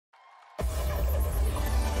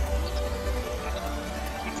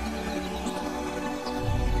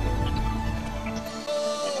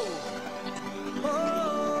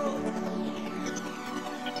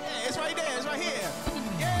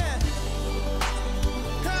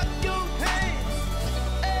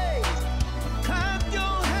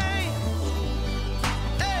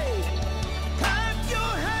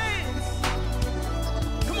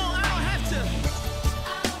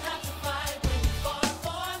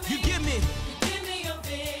me. Give me a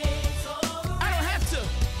victory. I don't have to.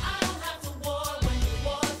 I don't have to war when you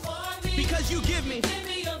war for me. Because you give me. Give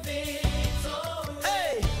me a victory.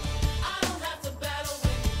 Hey. I don't have to battle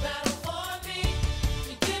when you battle for me.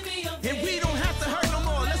 You give me a victory. And we don't have to hurt no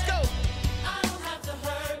more. Let's go. I don't have to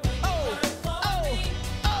hurt when you hurt for me.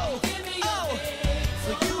 Give me a victory.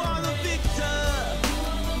 So you are the victor.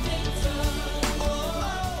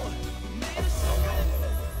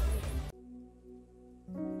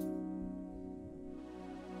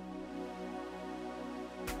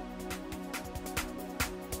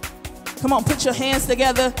 Come on, put your hands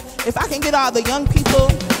together. If I can get all the young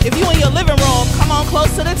people, if you in your living room, come on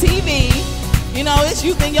close to the TV. You know, it's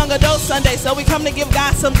Youth and Young Adult Sunday, so we come to give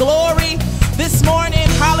God some glory this morning.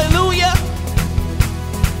 Hallelujah.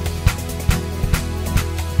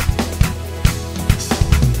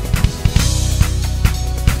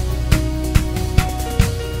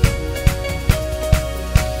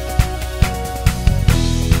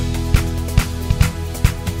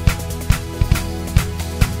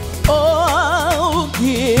 Oh,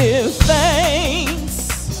 give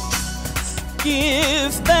thanks,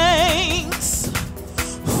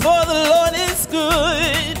 for the Lord is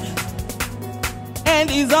good, and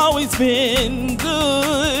He's always been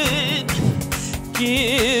good.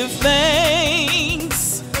 Give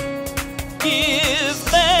thanks,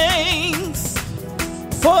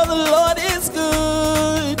 for the Lord is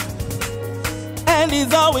good, and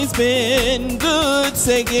He's always been good.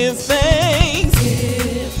 Say give thanks.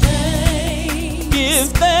 Give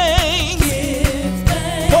thanks,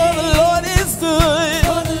 for the Lord is good,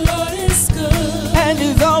 and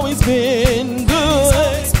He's always been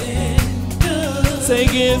good. Say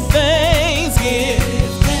give thanks, give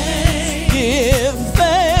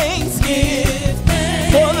thanks,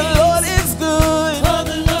 for the Lord is good,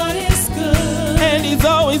 and He's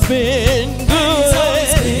always been good.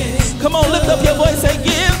 Come on, lift up your voice, say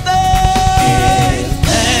give thanks,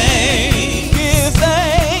 give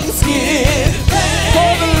thanks,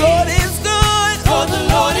 for the Lord is good,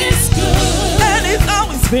 and He's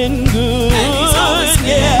always been good.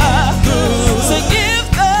 Yeah. So give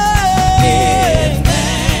thanks,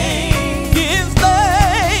 give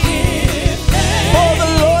thanks, for the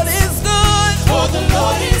Lord is good,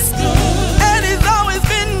 and He's always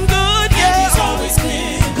been good. Yeah.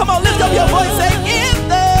 Come on, lift up your voice, say give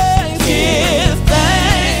thanks, give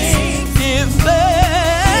thanks, give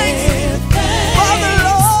thanks, for the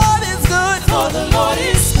Lord is good,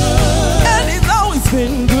 and He's always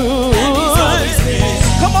been good.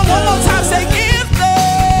 Come on, one more time, say give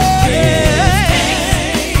thanks,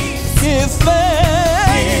 give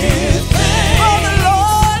thanks, for the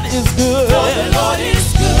Lord is good,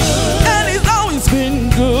 and He's always been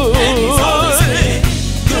good.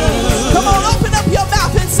 Come on, open up your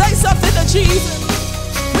mouth and say something to Jesus.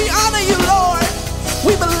 We honor you, Lord.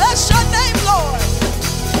 We bless your name, Lord.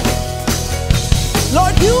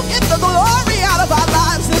 Lord, you get the glory out of our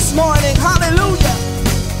lives this morning. Hallelujah.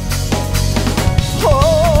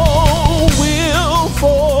 Oh, we'll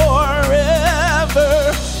forever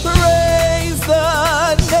praise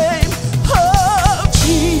the name of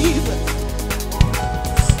Jesus.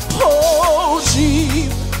 Oh,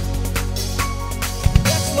 Jesus.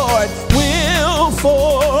 Yes, Lord. We'll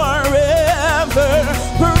forever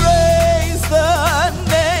praise the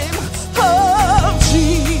name of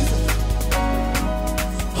Jesus.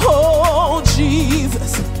 Oh,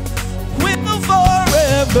 Jesus. We'll forever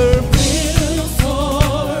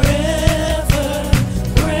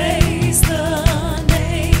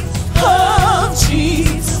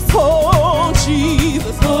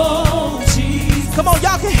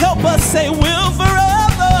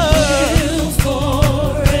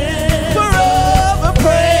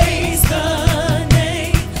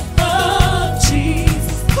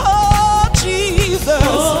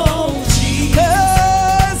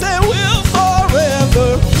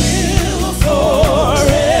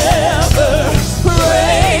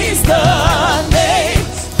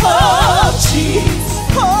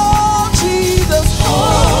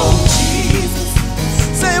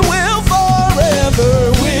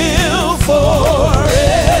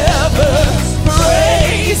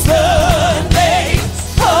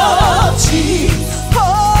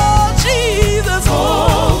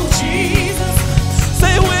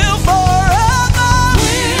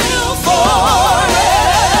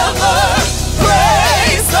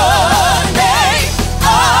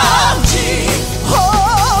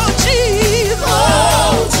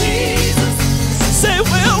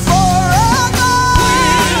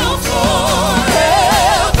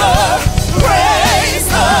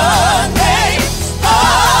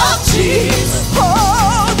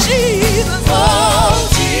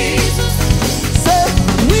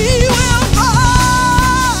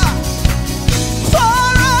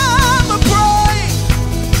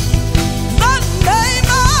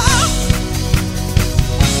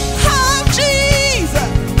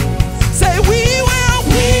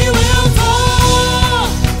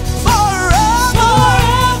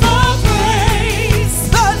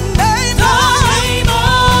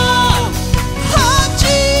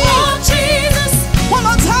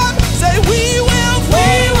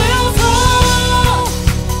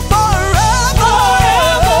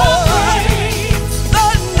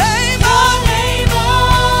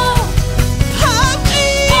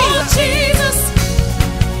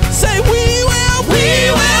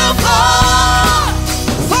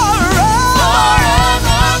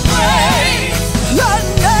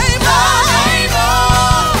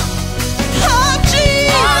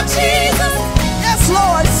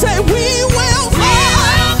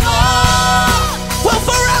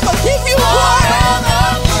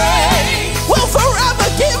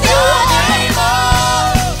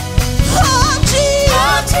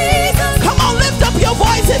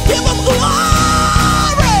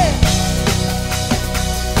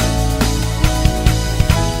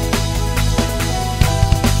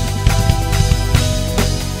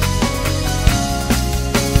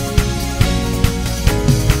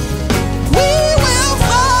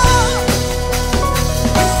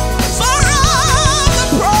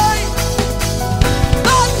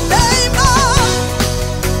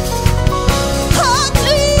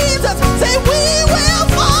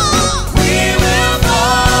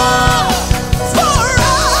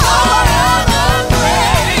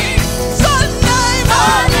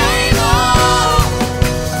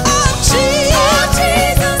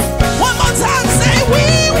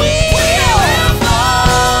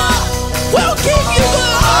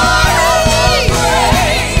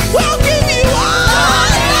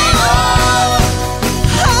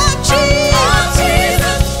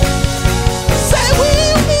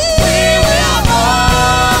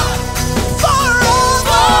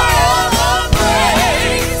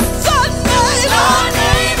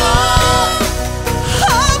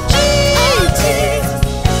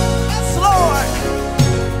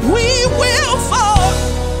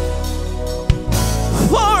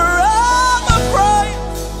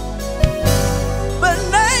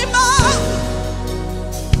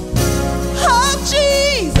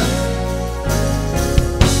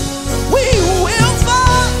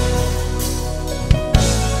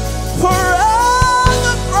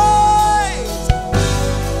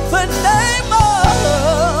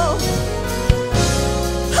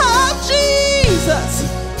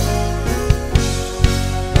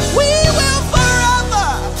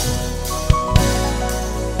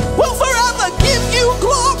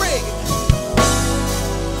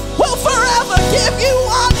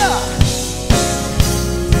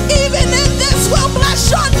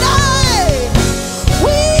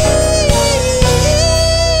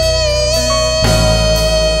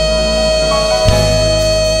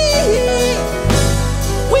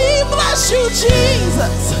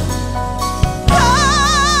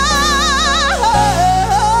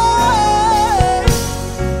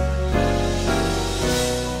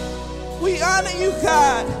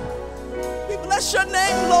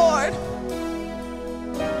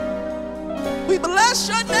We bless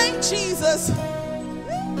your name, Jesus.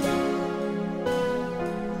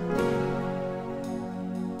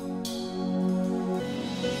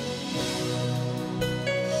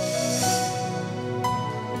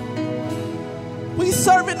 We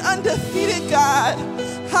serve an undefeated God.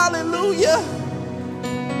 Hallelujah.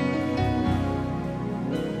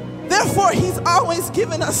 Therefore, he's always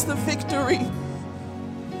given us the victory.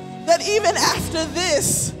 That even after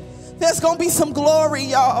this, there's going to be some glory,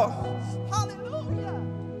 y'all. Hallelujah.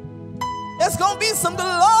 There's going to be some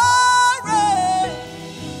glory.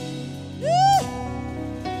 Yeah.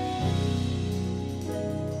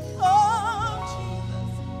 Oh,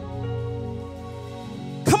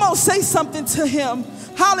 Jesus. Come on, say something to him.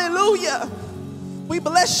 Hallelujah. We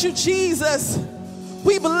bless you, Jesus.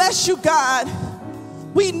 We bless you, God.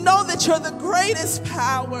 We know that you're the greatest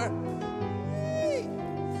power.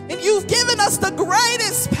 And you've given us the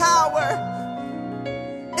greatest power.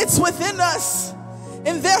 It's within us.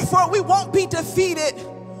 And therefore we won't be defeated.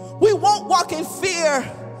 We won't walk in fear,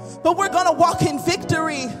 but we're going to walk in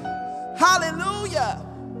victory. Hallelujah.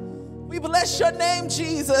 We bless your name,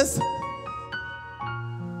 Jesus.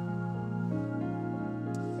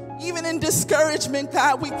 Even in discouragement,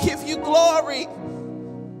 God, we give you glory.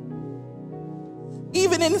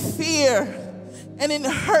 Even in fear and in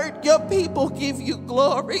hurt, your people give you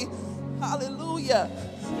glory. Hallelujah.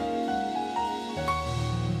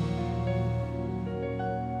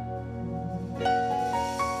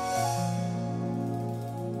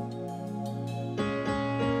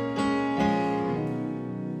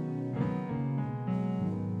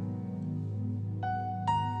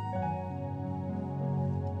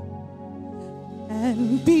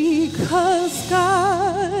 And because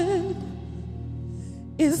God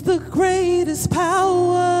is the greatest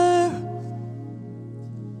power,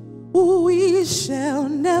 we shall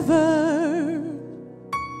never,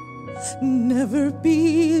 never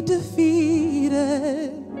be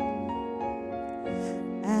defeated.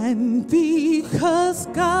 And because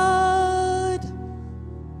God,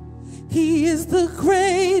 he is the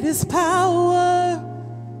greatest power,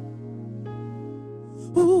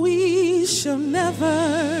 we shall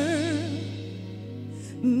never,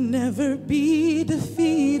 never be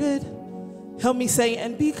defeated. Help me say,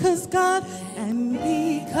 and because God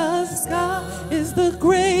is the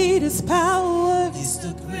greatest power,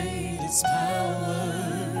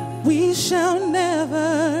 we shall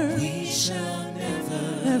never,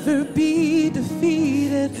 never be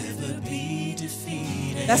defeated.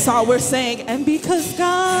 That's all we're saying. And because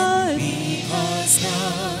God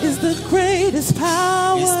is the greatest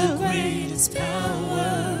power,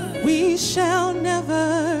 we shall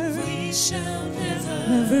never,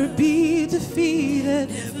 never be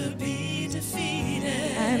defeated.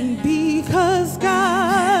 And because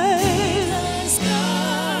God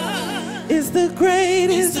is the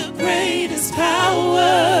greatest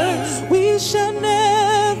power, we shall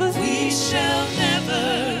never,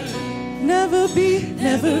 never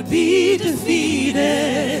be defeated.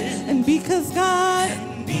 And because God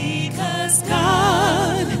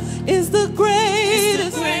is the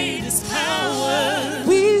greatest power,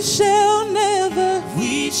 we shall never,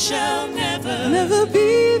 never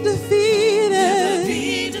be defeated.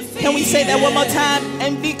 Can we say that one more time?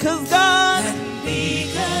 And because God,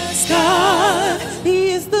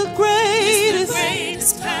 he is the greatest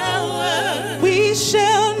power, we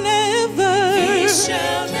shall never,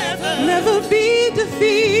 never be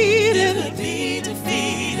defeated.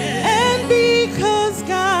 And because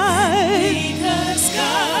God,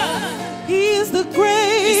 he is the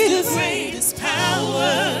greatest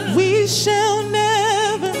power, we shall never,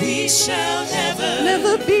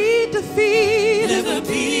 never be defeated.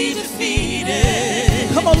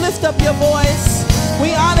 Come on, lift up your voice.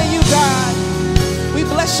 We honor you, God. We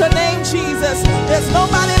bless your name, Jesus. There's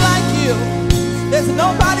nobody like you. There's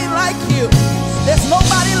nobody like you. There's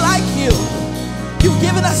nobody like you. You've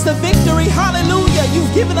given us the victory. Hallelujah.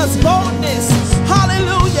 You've given us boldness.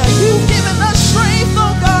 Hallelujah. You've given us strength,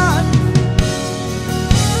 oh God.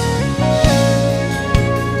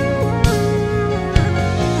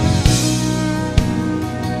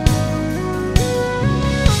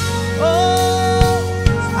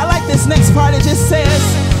 Oh, I like this next part. It just says,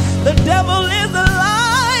 the devil is a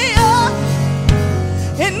liar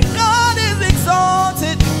and God is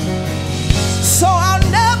exalted. So I'll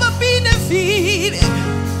never be defeated.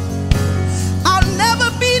 I'll never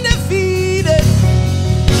be defeated.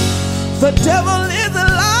 The devil is a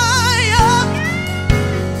liar.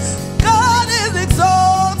 God is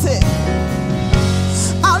exalted.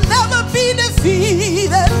 I'll never be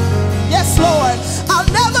defeated. Yes, Lord. I'll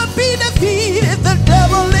never be defeated. The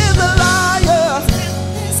devil is a liar.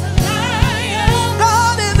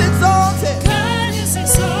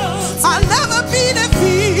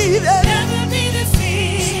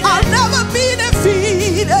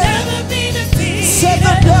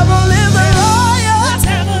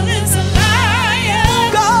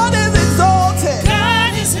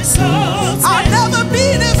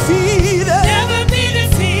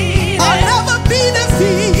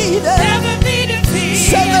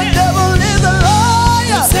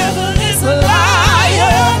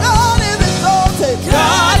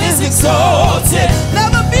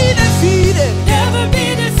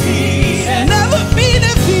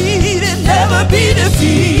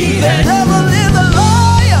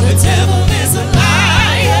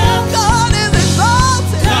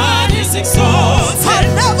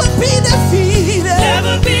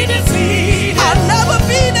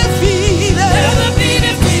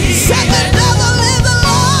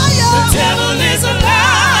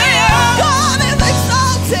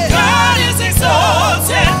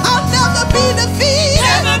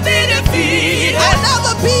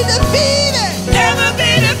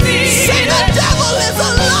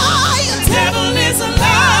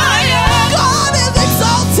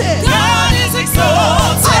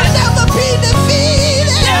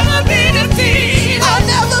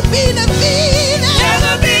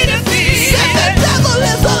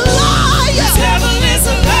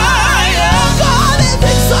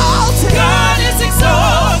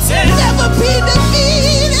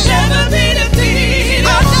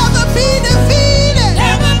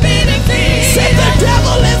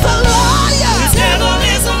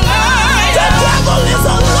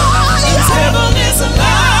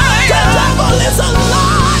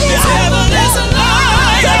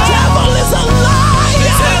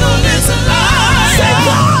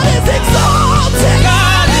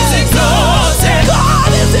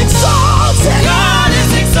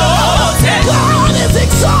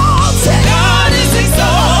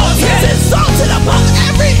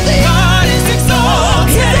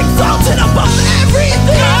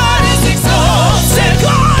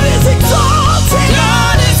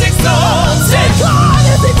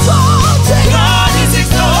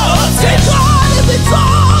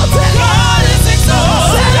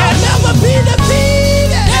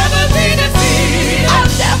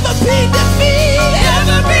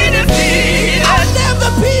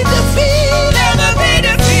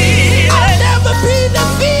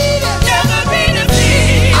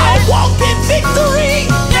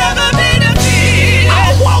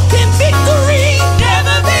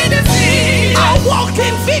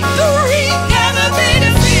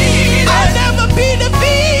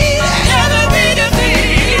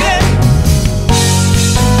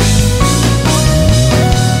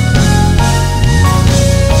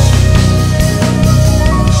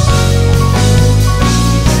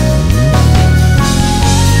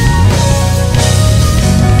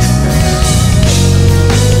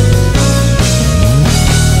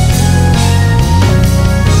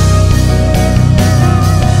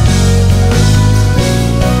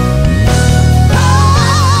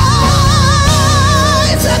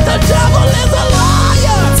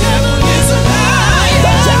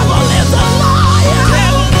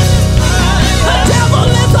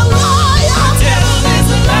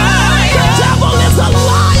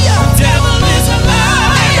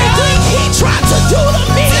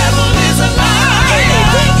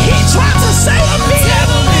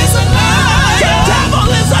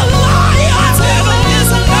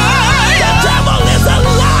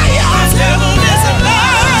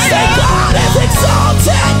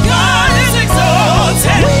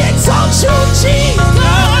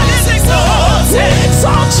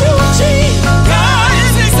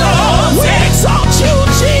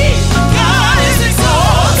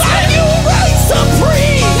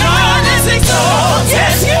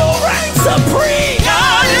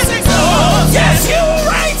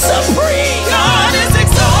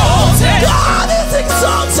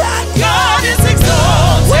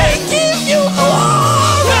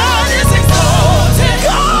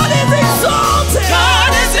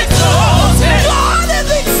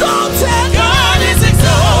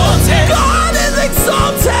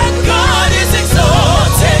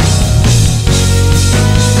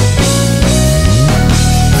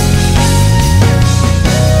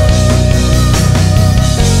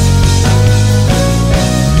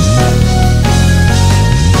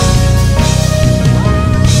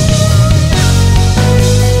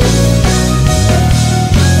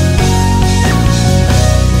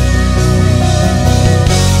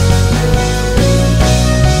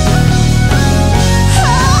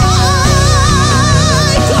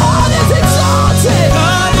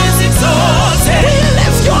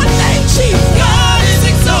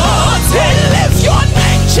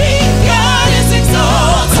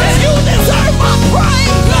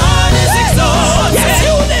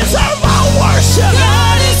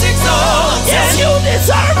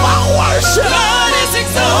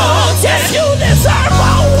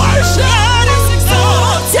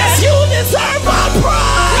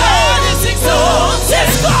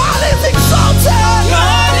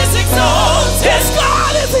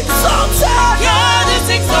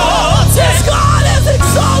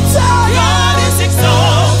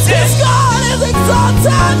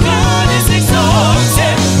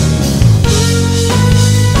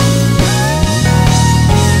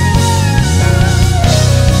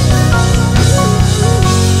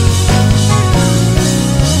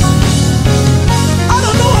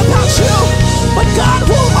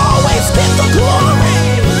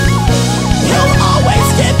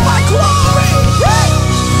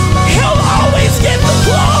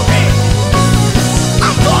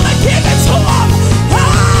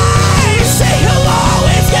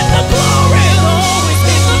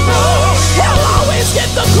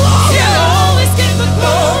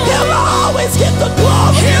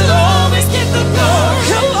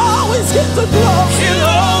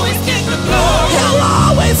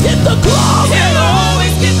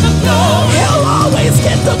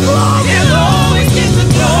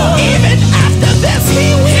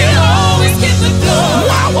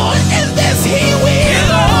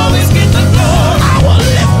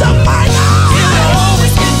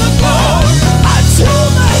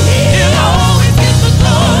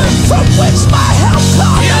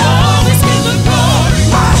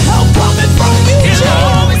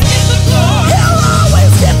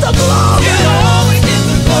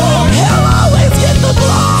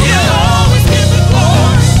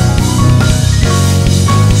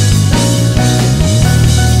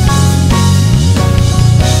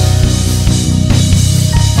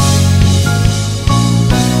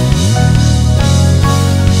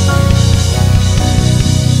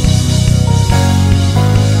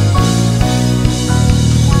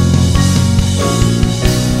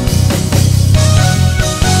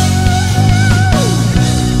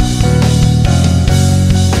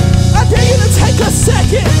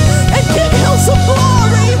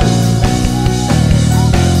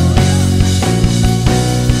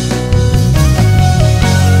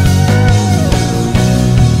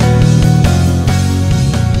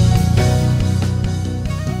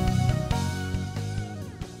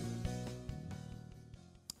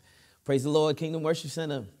 Praise the Lord, Kingdom Worship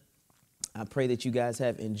Center. I pray that you guys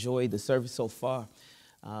have enjoyed the service so far.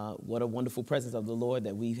 What a wonderful presence of the Lord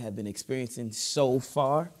that we have been experiencing so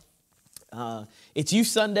far. It's Youth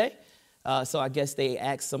Sunday, so I guess they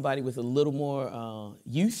asked somebody with a little more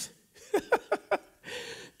youth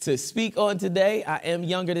to speak on today. I am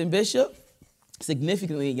younger than Bishop,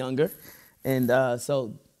 significantly younger, and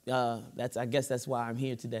so I guess that's why I'm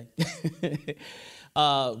here today.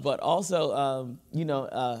 But also,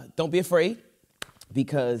 don't be afraid,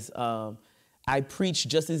 because I preach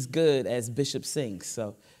just as good as Bishop sings.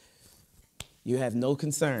 So you have no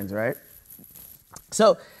concerns, right?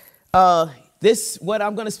 So what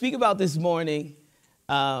I'm going to speak about this morning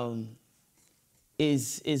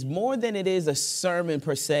is more than it is a sermon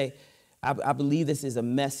per se. I believe this is a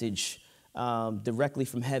message directly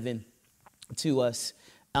from heaven to us.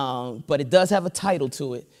 But it does have a title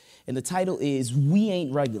to it. And the title is We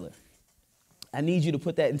Ain't Regular. I need you to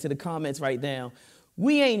put that into the comments right now.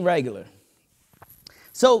 We ain't regular.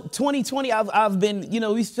 So 2020, I've been,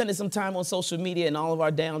 we spending some time on social media and all of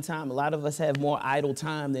our downtime. A lot of us have more idle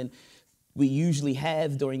time than we usually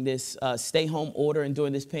have during this stay-home order and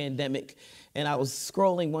during this pandemic. And I was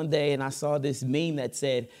scrolling one day and I saw this meme that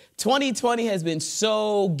said, 2020 has been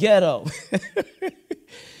so ghetto.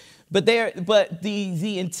 But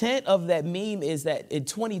the intent of that meme is that in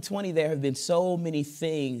 2020, there have been so many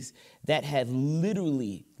things that have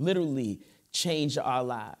literally changed our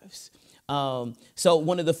lives. So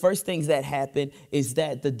one of the first things that happened is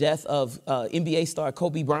that the death of NBA star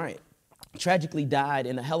Kobe Bryant tragically died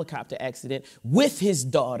in a helicopter accident with his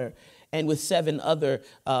daughter and with seven other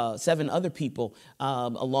people,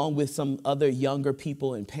 along with some other younger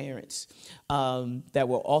people and parents that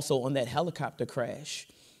were also on that helicopter crash.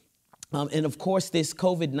 And of course, this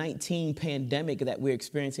COVID-19 pandemic that we're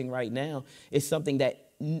experiencing right now is something that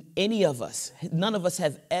none of us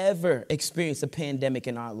have ever experienced a pandemic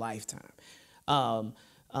in our lifetime.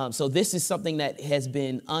 So this is something that has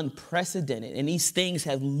been unprecedented, and these things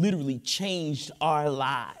have literally changed our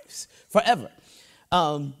lives forever.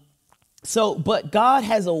 But God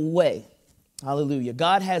has a way, hallelujah,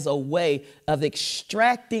 God has a way of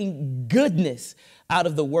extracting goodness out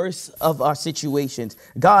of the worst of our situations.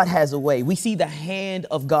 God has a way. We see the hand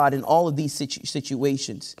of God in all of these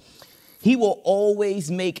situations. He will always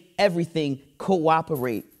make everything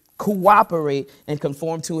cooperate and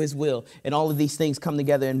conform to his will. And all of these things come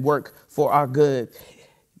together and work for our good.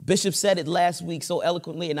 Bishop said it last week so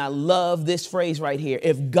eloquently, and I love this phrase right here.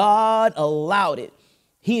 If God allowed it,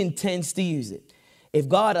 he intends to use it. If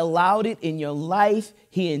God allowed it in your life,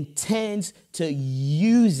 he intends to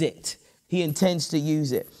use it. He intends to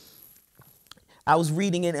use it. I was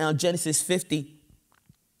reading in Genesis 50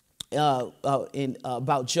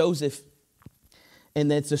 about Joseph. And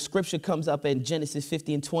then the scripture comes up in Genesis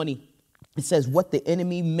 50 and 20. It says, what the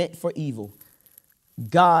enemy meant for evil,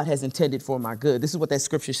 God has intended for my good. This is what that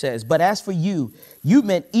scripture says. But as for you, you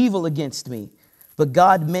meant evil against me, but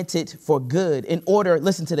God meant it for good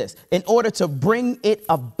listen to this, in order to bring it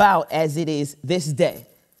about as it is this day,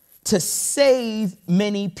 to save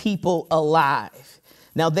many people alive.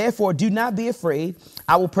 Now, therefore, do not be afraid.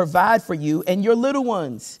 I will provide for you and your little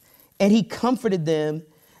ones. And he comforted them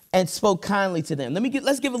and spoke kindly to them.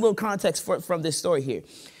 Let's give a little context from this story here.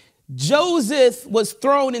 Joseph was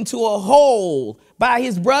thrown into a hole by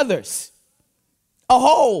his brothers, a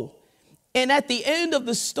hole. And at the end of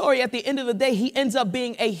the story, at the end of the day, he ends up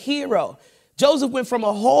being a hero. Joseph went from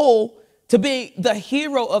a hole to being the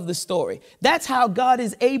hero of the story. That's how God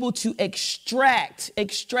is able to extract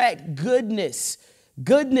goodness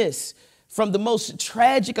from the most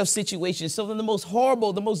tragic of situations. So from the most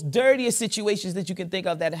horrible, the most dirtiest situations that you can think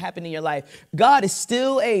of that happen in your life, God is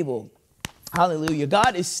still able, hallelujah,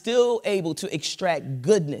 God is still able to extract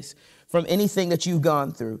goodness from anything that you've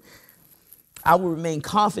gone through. I will remain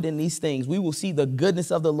confident in these things. We will see the goodness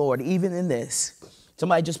of the Lord even in this.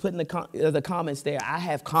 Somebody just put in the comments there, I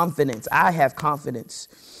have confidence. I have confidence.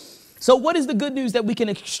 So what is the good news that we can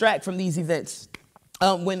extract from these events?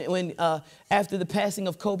 When after the passing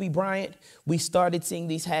of Kobe Bryant, we started seeing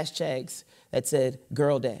these hashtags that said,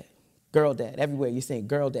 girl dad, everywhere you're saying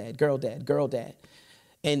girl dad, girl dad, girl dad.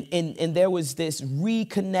 And there was this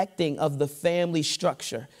reconnecting of the family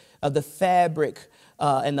structure, of the fabric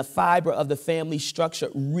and the fiber of the family structure,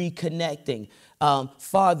 reconnecting.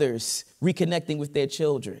 Fathers reconnecting with their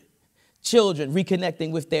children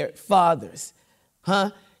reconnecting with their fathers.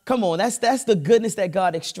 Come on, that's the goodness that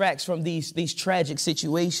God extracts from these tragic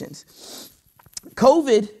situations.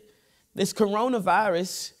 COVID, this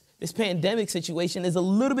coronavirus, this pandemic situation is a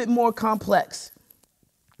little bit more complex.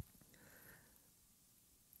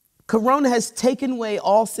 Corona has taken away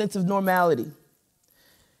all sense of normality.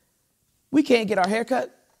 We can't get our hair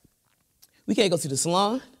cut. We can't go to the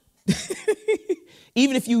salon.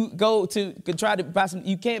 Even if you go to try to buy some,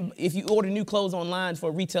 you can't, if you order new clothes online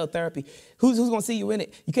for retail therapy, who's going to see you in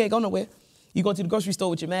it? You can't go nowhere. You go to the grocery store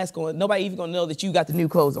with your mask on. Nobody even going to know that you got the new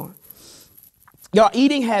clothes on. Your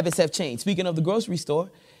eating habits have changed. Speaking of the grocery store,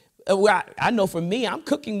 I know for me, I'm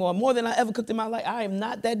cooking more than I ever cooked in my life. I am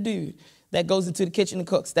not that dude that goes into the kitchen and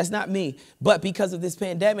cooks. That's not me. But because of this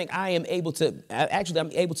pandemic, I'm able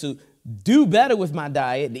to do better with my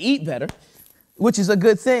diet and eat better, which is a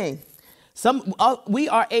good thing. We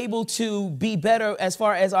are able to be better as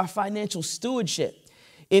far as our financial stewardship.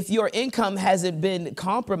 If your income hasn't been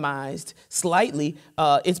compromised slightly,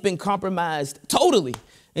 it's been compromised totally.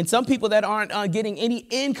 And some people that aren't getting any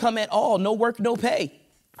income at all, no work, no pay.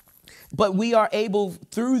 But we are able,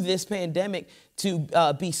 through this pandemic, to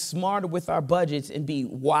be smarter with our budgets and be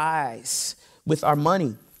wise with our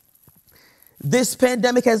money. This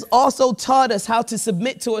pandemic has also taught us how to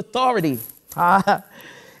submit to authority.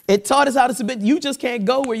 It taught us how to submit. You just can't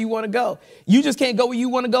go where you want to go. You just can't go where you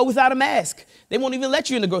want to go without a mask. They won't even let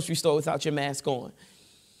you in the grocery store without your mask on.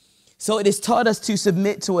 So it has taught us to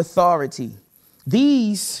submit to authority.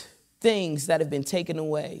 These things that have been taken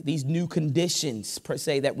away, these new conditions per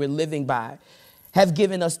se that we're living by, have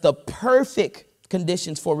given us the perfect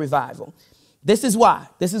conditions for revival. This is why.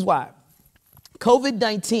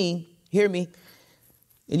 COVID-19, hear me,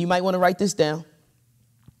 and you might want to write this down.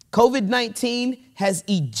 COVID-19 has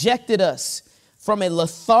ejected us from a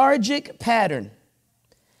lethargic pattern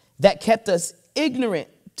that kept us ignorant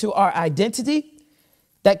to our identity,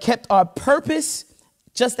 that kept our purpose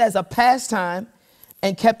just as a pastime,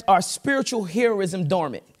 and kept our spiritual heroism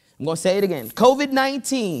dormant. I'm going to say it again.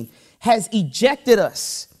 COVID-19 has ejected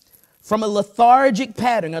us from a lethargic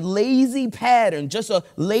pattern, a lazy pattern, just a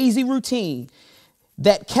lazy routine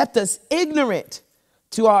that kept us ignorant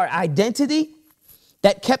to our identity,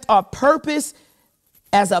 that kept our purpose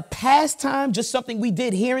as a pastime, just something we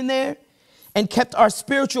did here and there, and kept our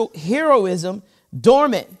spiritual heroism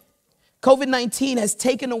dormant. COVID-19 has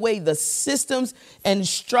taken away the systems and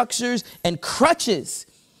structures and crutches.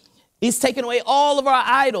 It's taken away all of our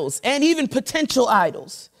idols and even potential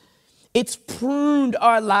idols. It's pruned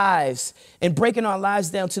our lives and breaking our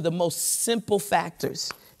lives down to the most simple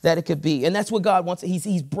factors that it could be. And that's what God wants.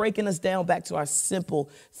 He's breaking us down back to our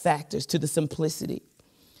simple factors, to the simplicity.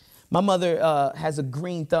 My mother has a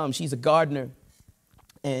green thumb. She's a gardener.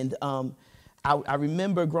 And I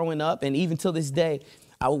remember growing up, and even till this day,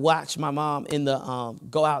 I would watch my mom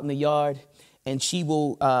go out in the yard, and she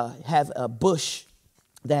will have a bush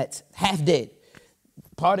that's half dead.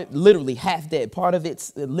 Literally half dead. Part of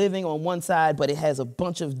it's living on one side, but it has a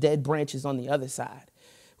bunch of dead branches on the other side.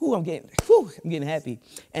 I'm getting happy.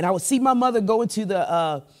 And I would see my mother go into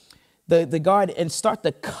the garden and start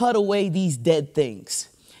to cut away these dead things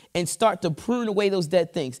and start to prune away those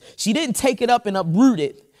dead things. She didn't take it up and uproot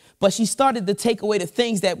it, but she started to take away the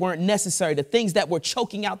things that weren't necessary, the things that were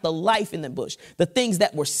choking out the life in the bush, the things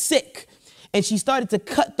that were sick. And she started to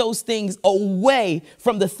cut those things away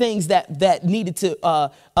from the things that needed to,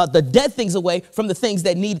 the dead things away from the things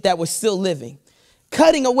that were still living.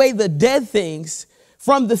 Cutting away the dead things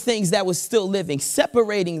from the things that were still living,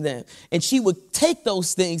 separating them. And she would take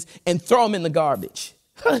those things and throw them in the garbage.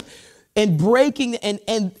 And breaking,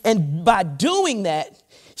 and by doing that,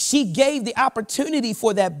 she gave the opportunity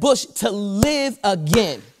for that bush to live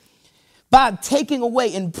again. By taking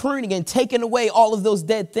away and pruning and taking away all of those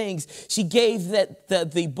dead things, she gave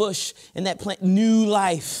the bush and that plant new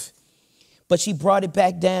life. But she brought it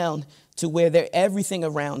back down to where everything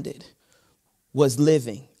around it was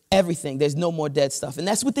living. Everything. There's no more dead stuff. And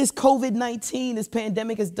that's what this COVID-19, this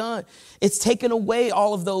pandemic has done. It's taken away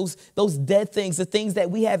all of those dead things, the things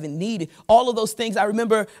that we haven't needed. All of those things. I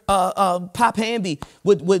remember Pop Hamby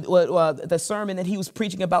with the sermon that he was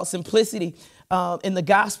preaching about simplicity in the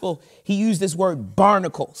gospel. He used this word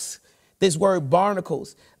barnacles.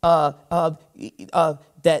 That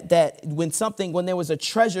when there was a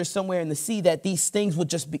treasure somewhere in the sea, that these things would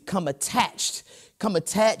just become attached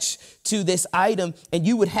to this item, and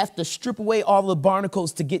you would have to strip away all the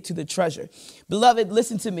barnacles to get to the treasure. Beloved,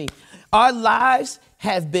 listen to me. Our lives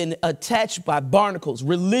have been attached by barnacles,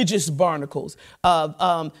 religious barnacles,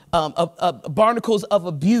 barnacles of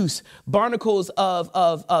abuse, barnacles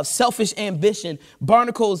of selfish ambition,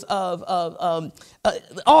 barnacles of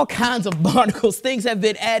all kinds of barnacles. Things have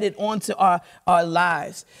been added onto our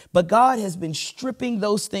lives. But God has been stripping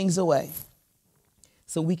those things away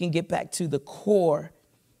so we can get back to the core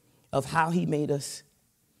of how he made us,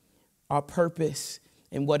 our purpose,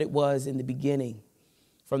 and what it was in the beginning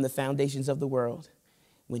from the foundations of the world,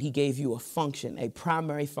 when he gave you a function, a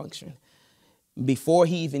primary function, before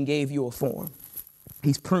he even gave you a form.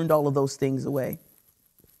 He's pruned all of those things away.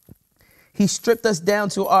 He stripped us down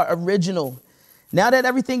to our original. Now that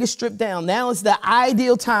everything is stripped down, now is the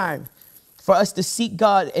ideal time for us to seek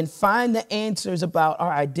God and find the answers about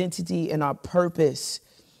our identity and our purpose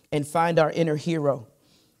and find our inner hero.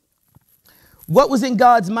 What was in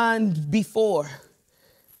God's mind before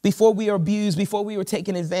we were abused, before we were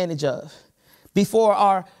taken advantage of, before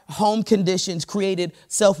our home conditions created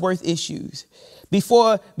self-worth issues,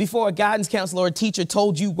 before a guidance counselor or a teacher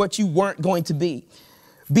told you what you weren't going to be,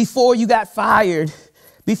 before you got fired,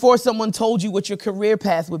 before someone told you what your career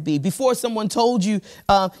path would be, before someone told you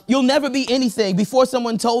you'll never be anything, before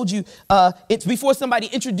someone told you before somebody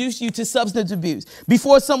introduced you to substance abuse,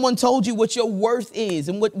 before someone told you what your worth is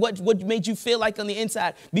and what made you feel like on the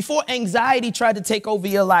inside, before anxiety tried to take over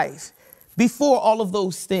your life, before all of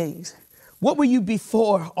those things. What were you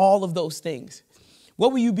before all of those things?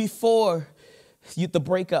 What were you before the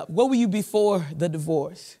breakup? What were you before the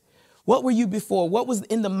divorce? What were you before? What was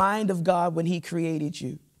in the mind of God when he created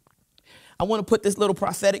you? I want to put this little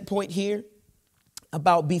prophetic point here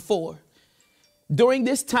about before. During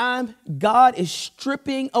this time, God is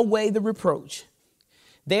stripping away the reproach.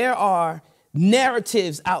 There are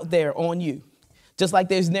narratives out there on you, just like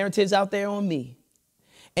there's narratives out there on me.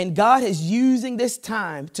 And God is using this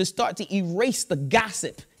time to start to erase the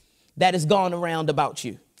gossip that has gone around about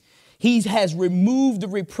you. He has removed the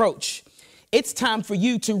reproach. It's time for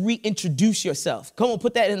you to reintroduce yourself. Come on,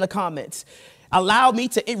 put that in the comments. Allow me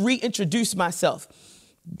to reintroduce myself.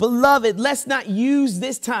 Beloved, let's not use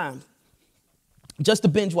this time just to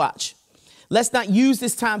binge watch. Let's not use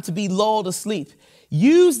this time to be lulled asleep.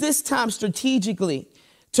 Use this time strategically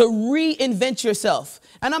to reinvent yourself.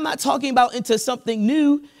 And I'm not talking about into something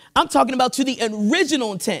new. I'm talking about to the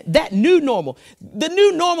original intent, that new normal. The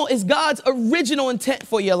new normal is God's original intent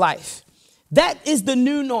for your life. That is the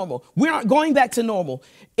new normal. We aren't going back to normal.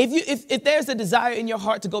 If there's a desire in your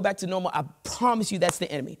heart to go back to normal, I promise you that's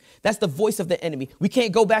the enemy. That's the voice of the enemy. We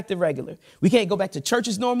can't go back to regular. We can't go back to church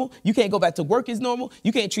as normal. You can't go back to work as normal.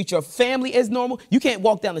 You can't treat your family as normal. You can't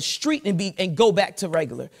walk down the street and go back to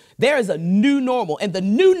regular. There is a new normal. And the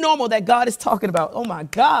new normal that God is talking about, oh my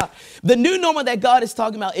God, the new normal that God is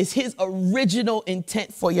talking about is his original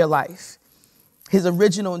intent for your life. His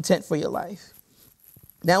original intent for your life.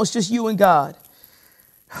 Now it's just you and God.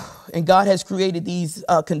 And God has created these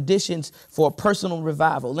conditions for a personal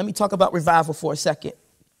revival. Let me talk about revival for a second.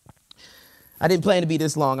 I didn't plan to be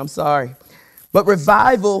this long. I'm sorry. But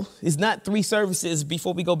revival is not 3 services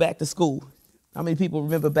before we go back to school. How many people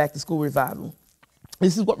remember back to school revival?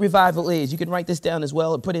 This is what revival is. You can write this down as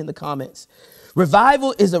well and put it in the comments.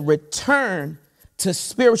 Revival is a return to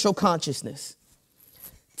spiritual consciousness,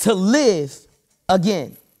 to live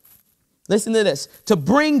again. Listen to this. To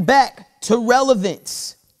bring back to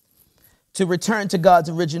relevance, to return to God's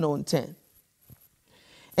original intent.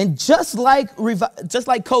 And just like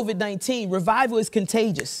COVID-19, revival is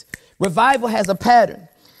contagious. Revival has a pattern.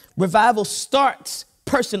 Revival starts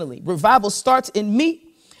personally. Revival starts in me,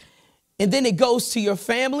 and then it goes to your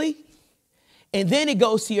family, and then it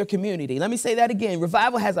goes to your community. Let me say that again.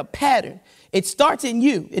 Revival has a pattern. It starts in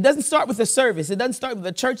you. It doesn't start with a service. It doesn't start with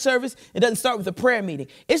a church service. It doesn't start with a prayer meeting.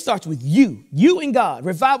 It starts with you and God.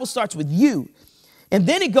 Revival starts with you. And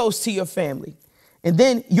then it goes to your family and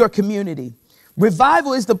then your community.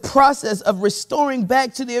 Revival is the process of restoring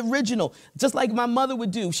back to the original, just like my mother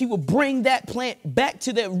would do. She would bring that plant back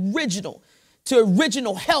to the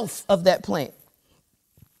original health of that plant.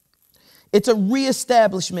 It's a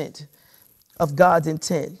reestablishment of God's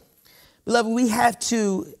intent. Beloved, we have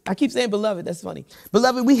to, I keep saying beloved, that's funny.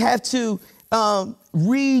 Beloved, we have to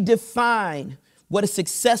redefine what a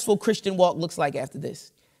successful Christian walk looks like after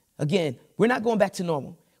this. Again, we're not going back to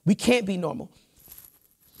normal. We can't be normal.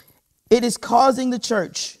 It is causing the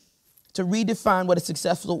church to redefine what a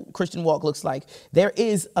successful Christian walk looks like. There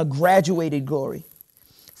is a graduated glory.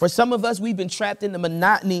 For some of us, we've been trapped in the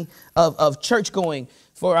monotony of church going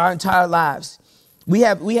for our entire lives. We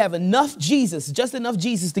have enough Jesus, just enough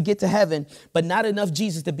Jesus to get to heaven, but not enough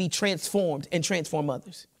Jesus to be transformed and transform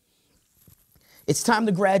others. It's time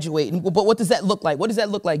to graduate. But what does that look like? What does that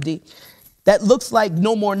look like, D? That looks like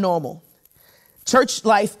no more normal. Church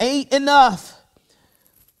life ain't enough.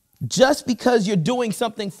 Just because you're doing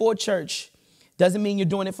something for church doesn't mean you're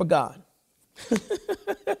doing it for God.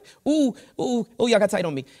 Ooh, y'all got tight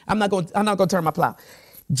on me. I'm not going to turn my plow.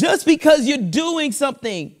 Just because you're doing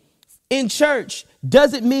something in church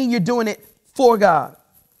doesn't mean you're doing it for God.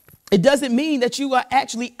 It doesn't mean that you are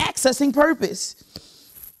actually accessing purpose.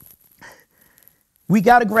 We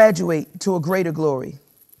got to graduate to a greater glory.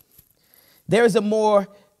 There is a more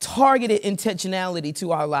targeted intentionality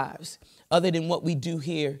to our lives other than what we do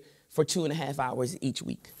here for 2.5 hours each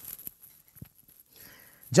week.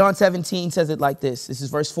 John 17 says it like this. This is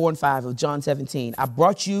verse 4 and 5 of John 17. I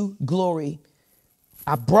brought glory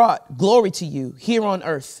to you here on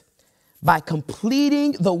earth by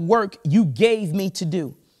completing the work you gave me to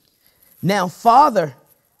do. Now, Father,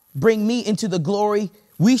 bring me into the glory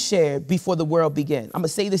we shared before the world began. I'm going to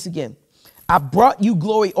say this again. I brought you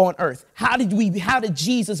glory on earth. How did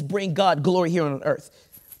Jesus bring God glory here on earth?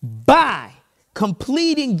 By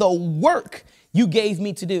completing the work you gave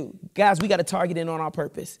me to do. Guys, we got to target in on our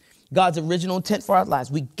purpose. God's original intent for our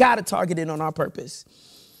lives. We got to target in on our purpose.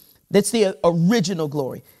 That's the original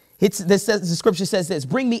glory. The scripture says this,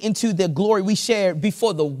 bring me into the glory we shared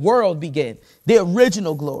before the world began. The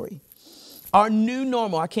original glory. Our new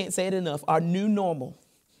normal, I can't say it enough. Our new normal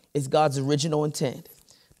is God's original intent.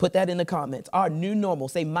 Put that in the comments. Our new normal,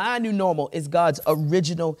 say my new normal is God's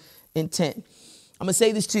original intent. I'm going to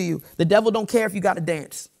say this to you. The devil don't care if you got to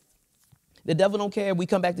dance. The devil don't care if we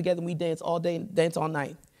come back together and we dance all day and dance all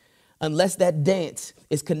night. Unless that dance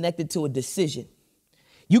is connected to a decision.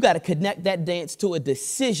 You got to connect that dance to a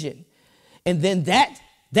decision. And then that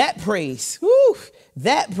praise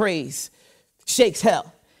shakes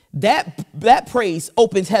hell. That praise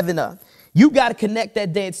opens heaven up. You got to connect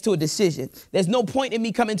that dance to a decision. There's no point in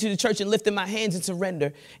me coming to the church and lifting my hands in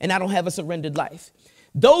surrender and I don't have a surrendered life.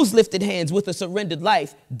 Those lifted hands with a surrendered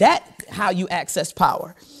life, that's how you access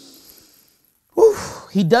power. Whew.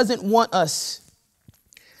 He doesn't want us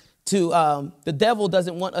to, the devil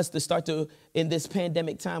doesn't want us to start to, in this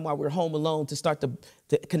pandemic time while we're home alone, to start to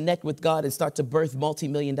connect with God and start to birth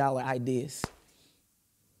multi-million-dollar ideas.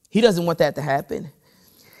 He doesn't want that to happen.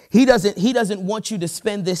 He doesn't want you to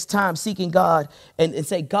spend this time seeking God and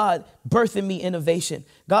say, God, birth in me innovation.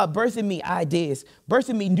 God, birth in me ideas. Birth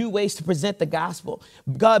in me new ways to present the gospel.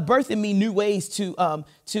 God, birth in me new ways to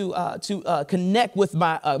connect with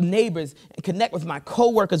my neighbors and connect with my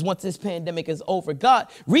coworkers once this pandemic is over. God,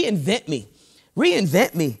 reinvent me.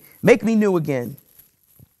 Reinvent me. Make me new again.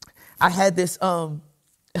 I had this some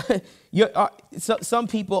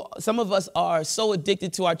of us are so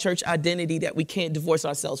addicted to our church identity that we can't divorce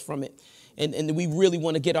ourselves from it. And we really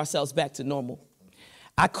want to get ourselves back to normal.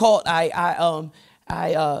 This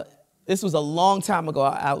was a long time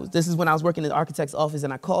ago. This is when I was working in the architect's office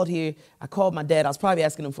and I called my dad. I was probably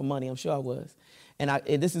asking him for money. I'm sure I was. And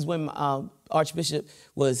this is when Archbishop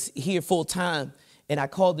was here full time. And I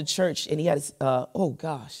called the church and he had his, and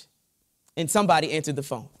somebody answered the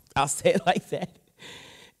phone. I'll say it like that.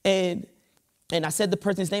 And I said the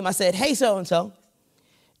person's name. I said, hey, so-and-so.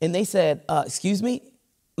 And they said, excuse me,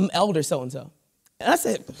 I'm Elder so-and-so. And I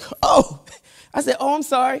said, oh, I'm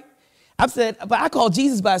sorry. I said, but I call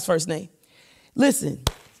Jesus by his first name. Listen,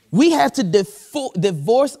 we have to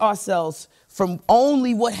divorce ourselves from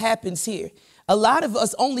only what happens here. A lot of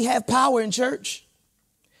us only have power in church.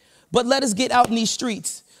 But let us get out in these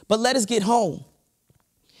streets. But let us get home.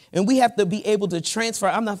 And we have to be able to transfer.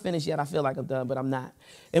 I'm not finished yet. I feel like I'm done, but I'm not.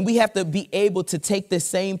 And we have to be able to take the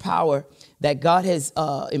same power that God has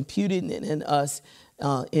imputed in us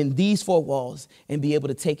in these four walls and be able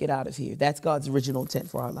to take it out of here. That's God's original intent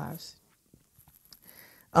for our lives.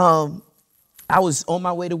 I was on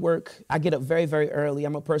my way to work. I get up very, very early.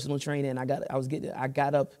 I'm a personal trainer, and I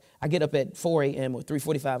get up at 4 a.m. or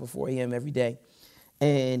 3:45 or 4 a.m. every day.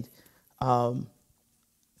 And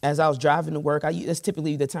as I was driving to work, that's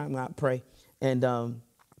typically the time I pray. And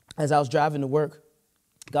as I was driving to work,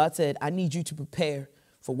 God said, I need you to prepare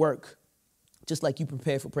for work, just like you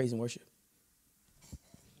prepare for praise and worship.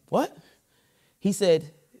 What? He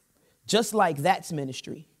said, just like that's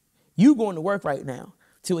ministry. You going to work right now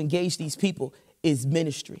to engage these people is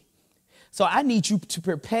ministry. So I need you to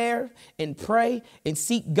prepare and pray and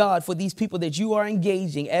seek God for these people that you are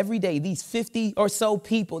engaging every day, these 50 or so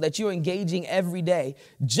people that you're engaging every day,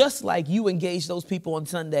 just like you engage those people on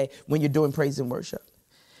Sunday when you're doing praise and worship.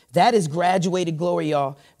 That is graduated glory,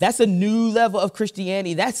 y'all. That's a new level of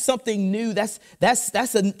Christianity. That's something new. That's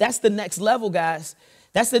the next level, guys.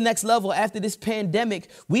 That's the next level. After this pandemic,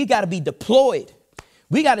 we got to be deployed.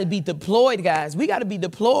 We got to be deployed, guys. We got to be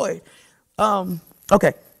deployed.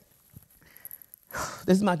 Okay.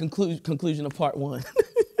 This is my conclusion of part one.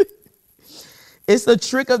 It's a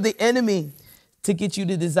trick of the enemy to get you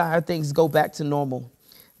to desire things go back to normal.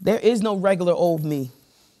 There is no regular old me.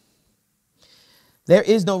 There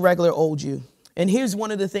is no regular old you. And here's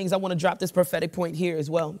one of the things I want to drop this prophetic point here as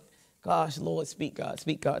well. Gosh, Lord, speak God,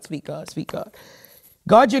 speak God, speak God, speak God.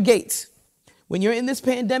 Guard your gates. When you're in this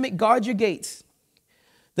pandemic, guard your gates.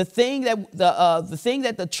 The thing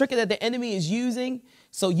that the trick that the enemy is using,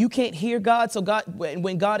 so you can't hear God. So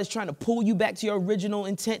when God is trying to pull you back to your original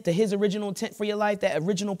intent, to his original intent for your life, that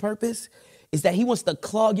original purpose, is that he wants to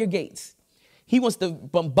clog your gates. He wants to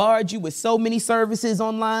bombard you with so many services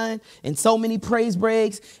online and so many praise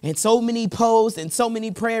breaks and so many posts and so many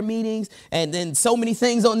prayer meetings and then so many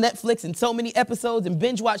things on Netflix and so many episodes and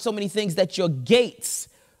binge watch so many things that your gates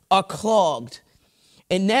are clogged.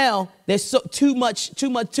 And now there's too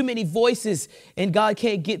many voices, and God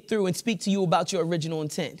can't get through and speak to you about your original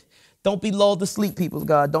intent. Don't be lulled to sleep, people of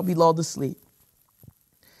God. Don't be lulled to sleep.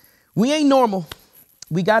 We ain't normal.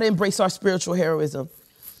 We got to embrace our spiritual heroism.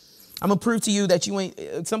 I'm going to prove to you that you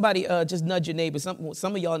ain't. Somebody just nudge your neighbor. Some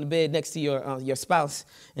of y'all in the bed next to your spouse,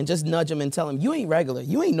 and just nudge them and tell them, you ain't regular.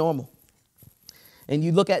 You ain't normal. And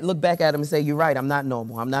you look back at them and say, you're right. I'm not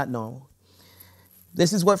normal. I'm not normal.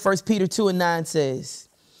 This is what 1 Peter 2:9 says.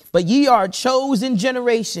 But ye are a chosen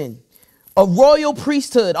generation, a royal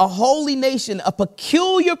priesthood, a holy nation, a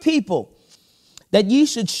peculiar people, that ye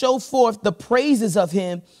should show forth the praises of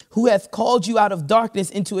him who hath called you out of darkness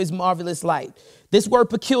into his marvelous light. This word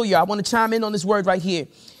peculiar, I want to chime in on this word right here.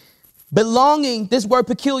 Belonging, this word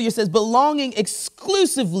peculiar says belonging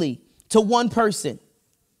exclusively to one person,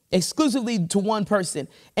 and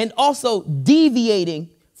also deviating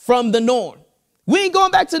from the norm. We ain't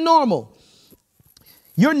going back to normal.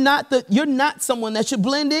 You're not someone that should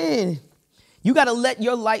blend in. You got to let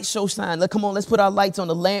your light show shine. Come on, let's put our lights on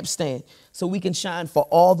the lampstand so we can shine for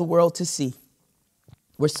all the world to see.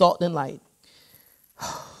 We're salt and light.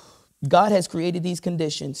 God has created these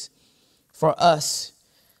conditions for us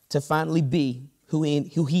to finally be who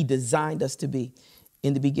he designed us to be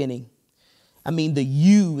in the beginning. I mean, the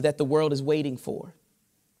you that the world is waiting for.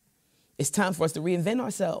 It's time for us to reinvent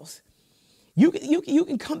ourselves. You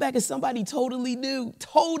can come back as somebody totally new,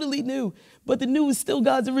 but the new is still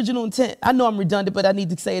God's original intent. I know I'm redundant, but I need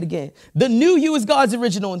to say it again. The new you is God's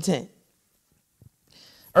original intent.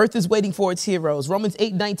 Earth is waiting for its heroes. Romans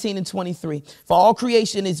 8:19 and 23. For all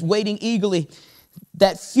creation is waiting eagerly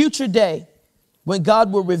that future day when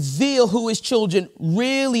God will reveal who his children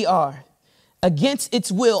really are. Against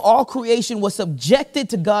its will, all creation was subjected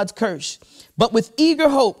to God's curse. But with eager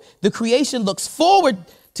hope, the creation looks forward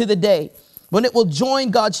to the day when it will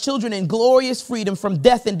join God's children in glorious freedom from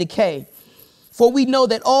death and decay. For we know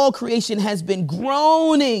that all creation has been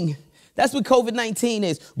groaning. That's what COVID-19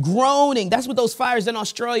 is, groaning. That's what those fires in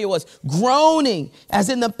Australia was, groaning, as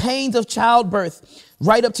in the pains of childbirth,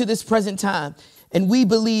 right up to this present time. And we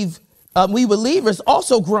believers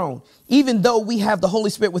also groan, even though we have the Holy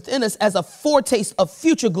Spirit within us as a foretaste of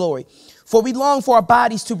future glory. For we long for our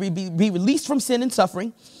bodies to be released from sin and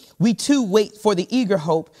suffering. We too wait for the eager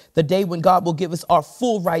hope, the day when God will give us our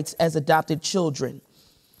full rights as adopted children.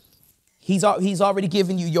 He's already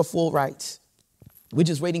given you your full rights. We're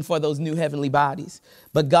just waiting for those new heavenly bodies.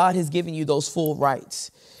 But God has given you those full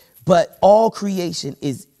rights. But all creation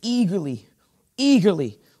is eagerly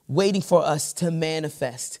waiting for us to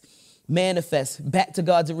manifest back to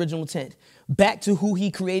God's original intent, back to who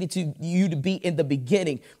he created you to be in the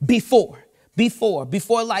beginning, before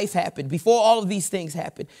life happened, before all of these things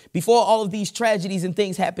happened, before all of these tragedies and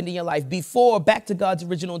things happened in your life, back to God's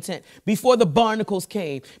original intent, before the barnacles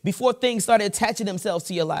came, before things started attaching themselves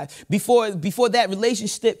to your life, before that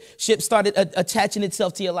relationship started attaching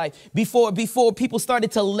itself to your life, before people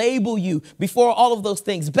started to label you, before all of those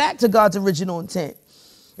things, back to God's original intent.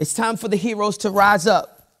 It's time for the heroes to rise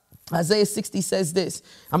up. Isaiah 60 says this.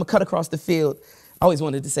 I'm going to cut across the field. I always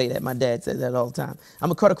wanted to say that. My dad said that all the time. I'm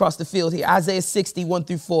going to cut across the field here. Isaiah 60,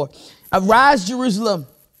 1-4. Arise, Jerusalem.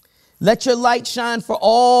 Let your light shine for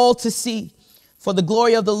all to see. For the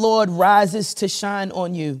glory of the Lord rises to shine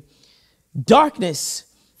on you. Darkness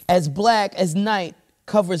as black as night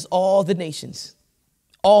covers all the nations.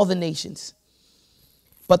 All the nations.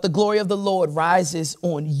 But the glory of the Lord rises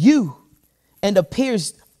on you and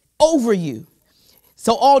appears over you.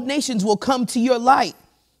 So all nations will come to your light.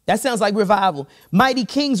 That sounds like revival. Mighty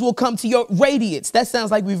kings will come to your radiance. That sounds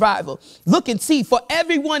like revival. Look and see, for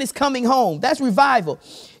everyone is coming home. That's revival.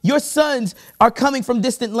 Your sons are coming from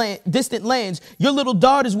distant lands. Your little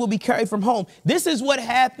daughters will be carried from home. This is what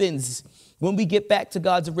happens when we get back to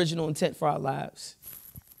God's original intent for our lives.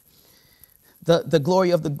 The glory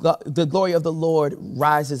of the Lord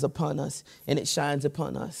rises upon us, and it shines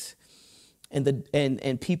upon us.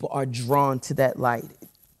 And people are drawn to that light.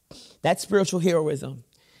 That's spiritual heroism.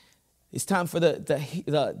 It's time for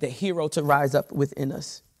the hero to rise up within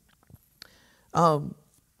us.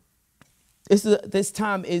 This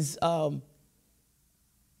time is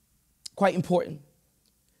quite important.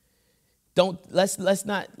 Let's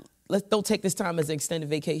don't take this time as an extended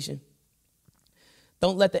vacation.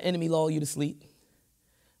 Don't let the enemy lull you to sleep.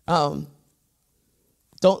 Don't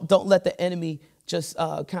let the enemy just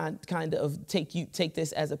kind of take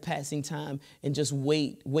this as a passing time and just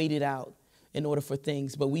wait it out in order for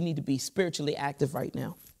things. But we need to be spiritually active right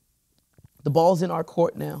now. The ball's in our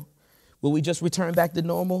court now. Will we just return back to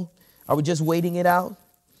normal? Are we just waiting it out?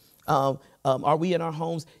 Are we in our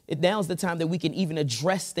homes? Now's the time that we can even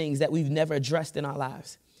address things that we've never addressed in our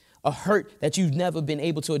lives. A hurt that you've never been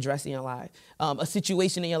able to address in your life. A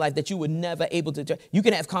situation in your life that you were never able to address. You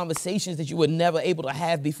can have conversations that you were never able to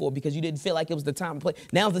have before because you didn't feel like it was the time to play.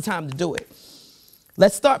 Now's the time to do it.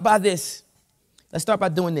 Let's start by this. Let's start by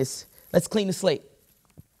doing this. Let's clean the slate.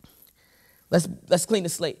 Let's clean the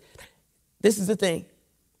slate. This is the thing.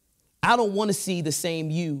 I don't want to see the same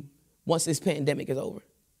you once this pandemic is over.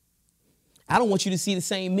 I don't want you to see the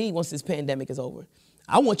same me once this pandemic is over.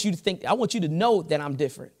 I want you to know that I'm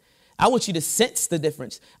different. I want you to sense the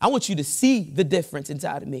difference. I want you to see the difference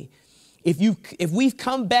inside of me. If we've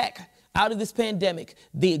come back out of this pandemic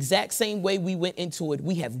the exact same way we went into it,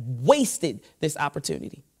 we have wasted this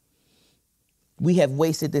opportunity. We have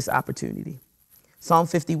wasted this opportunity. Psalm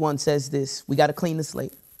 51 says this. We got to clean the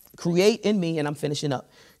slate. Create in me, and I'm finishing up.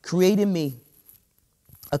 Create in me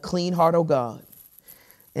a clean heart, O God,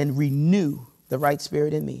 and renew the right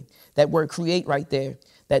spirit in me. That word create right there,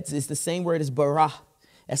 is the same word as bara.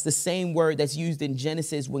 That's the same word that's used in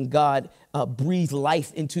Genesis when God breathed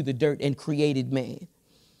life into the dirt and created man.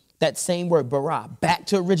 That same word, bara, back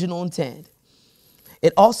to original intent.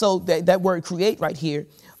 It also, that word create right here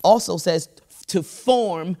also says to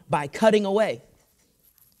form by cutting away.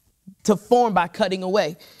 To form by cutting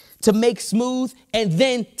away. To make smooth and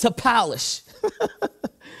then to polish.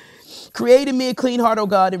 Create in me a clean heart, O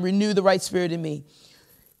God, and renew the right spirit in me.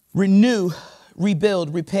 Renew,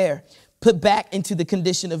 rebuild, repair. Put back into the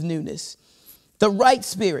condition of newness. The right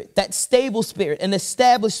spirit, that stable spirit, an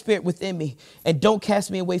established spirit within me. And don't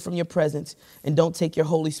cast me away from your presence. And don't take your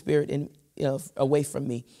Holy Spirit away from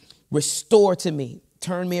me. Restore to me,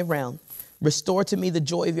 turn me around. Restore to me the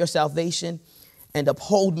joy of your salvation and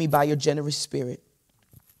uphold me by your generous spirit.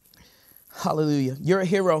 Hallelujah. You're a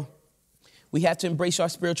hero. We have to embrace our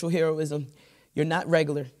spiritual heroism. You're not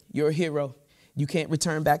regular. You're a hero. You can't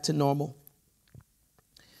return back to normal.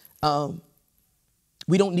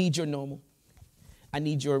 We don't need your normal. I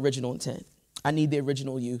need your original intent. I need the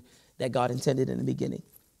original you that God intended in the beginning.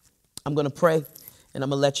 I'm going to pray and I'm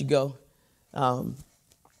going to let you go.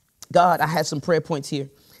 God, I have some prayer points here,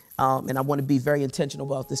 and I want to be very intentional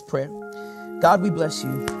about this prayer. God, we bless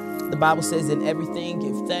you. The Bible says in everything,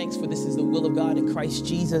 give thanks, for this is the will of God in Christ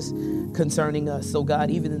Jesus concerning us. So God,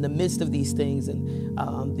 even in the midst of these things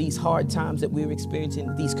and these hard times that we're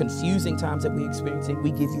experiencing, these confusing times that we're experiencing,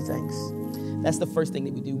 we give you thanks. That's the first thing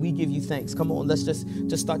that we do. We give you thanks. Come on, let's just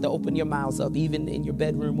start to open your mouths up, even in your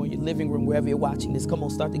bedroom or your living room, wherever you're watching this. Come on,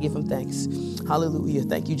 start to give him thanks. Hallelujah.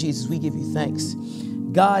 Thank you, Jesus. We give you thanks.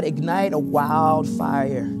 God, ignite a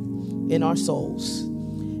wildfire in our souls.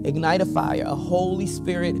 Ignite a fire, a Holy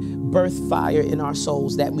Spirit birth fire in our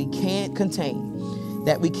souls that we can't contain,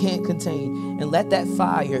 And let that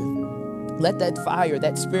fire,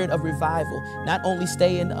 that spirit of revival, not only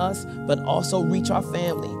stay in us, but also reach our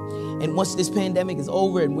family. And once this pandemic is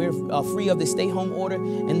over and we're free of the stay-home order,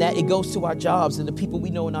 and that it goes to our jobs and the people we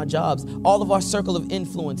know in our jobs, all of our circle of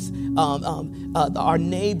influence, our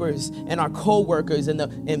neighbors and our co-workers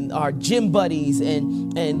and our gym buddies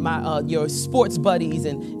and your sports buddies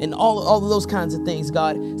and all of those kinds of things,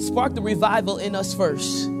 God, spark the revival in us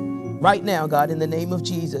first. Right now, God, in the name of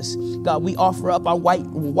Jesus, God, we offer up our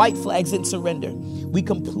white flags in surrender. We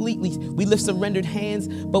lift surrendered hands,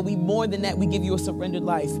 but more than that, we give you a surrendered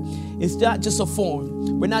life. It's not just a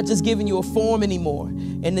form. We're not just giving you a form anymore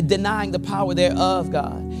and denying the power thereof,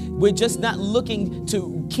 God. We're just not looking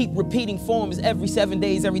to keep repeating forms every 7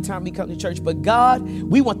 days, every time we come to church. But God,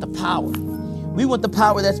 we want the power. We want the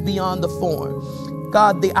power that's beyond the form.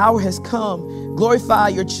 God, the hour has come. Glorify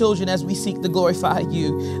your children as we seek to glorify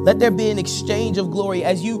you. Let there be an exchange of glory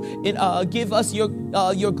as you give us your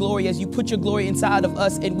glory, as you put your glory inside of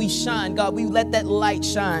us and we shine. God, we let that light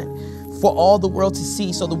shine for all the world to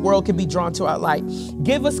see so the world can be drawn to our light.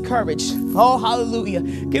 Give us courage. Oh, hallelujah.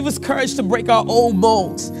 Give us courage to break our old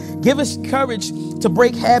molds. Give us courage to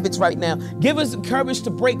break habits right now. Give us courage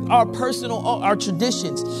to break our our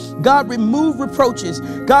traditions. God, remove reproaches.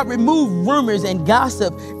 God, remove rumors and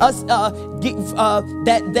gossip. Remove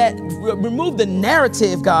the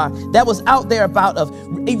narrative, God, that was out there about us.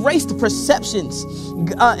 Erase the perceptions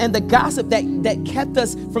and the gossip that kept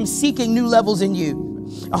us from seeking new levels in you.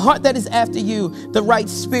 A heart that is after you, the right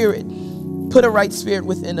spirit. Put a right spirit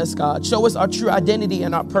within us, God. Show us our true identity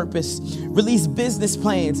and our purpose. Release business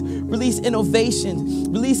plans. Release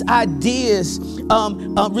innovation. Release ideas.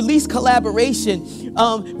 Release collaboration.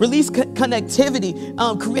 Release connectivity.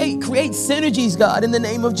 Create synergies, God, in the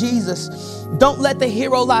name of Jesus. Don't let the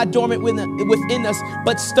hero lie dormant within us,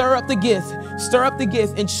 but stir up the gift. Stir up the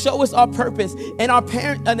gift and show us our purpose. And our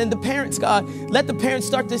parent and then the parents, God, let the parents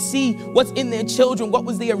start to see what's in their children, what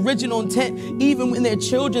was the original intent, even in their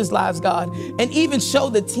children's lives, God. And even show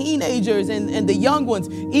the teenagers and the young ones,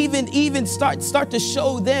 even start to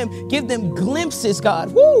show them, give them glimpses,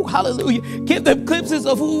 God. Woo, hallelujah. Give them glimpses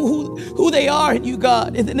of who they are in you,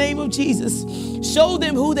 God, in the name of Jesus. Show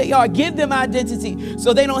them who they are. Give them identity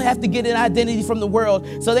so they don't have to get an identity from the world.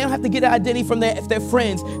 So they don't have to get an identity from their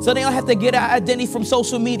friends. So they don't have to get an identity from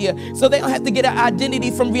social media. So they don't have to get an identity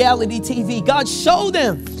from reality TV. God, show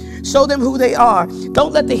them. Show them who they are.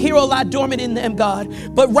 Don't let the hero lie dormant in them, God,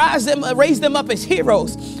 but raise them up as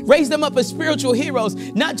heroes. Raise them up as spiritual heroes,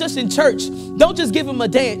 not just in church. Don't just give them a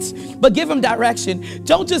dance, but give them direction.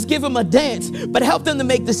 Don't just give them a dance, but help them to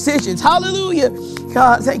make decisions. Hallelujah.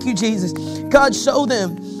 God, thank you, Jesus. God, show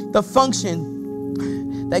them the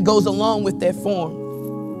function that goes along with their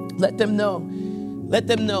form. Let them know. Let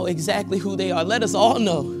them know exactly who they are. Let us all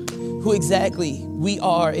know who exactly we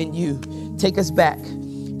are in you. Take us back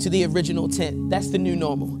to the original intent. That's the new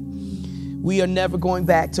normal. We are never going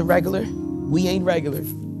back to regular. We ain't regular.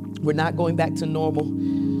 We're not going back to normal.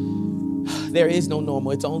 There is no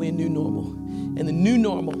normal. It's only a new normal. And the new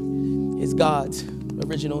normal is God's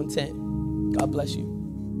original intent. God bless you.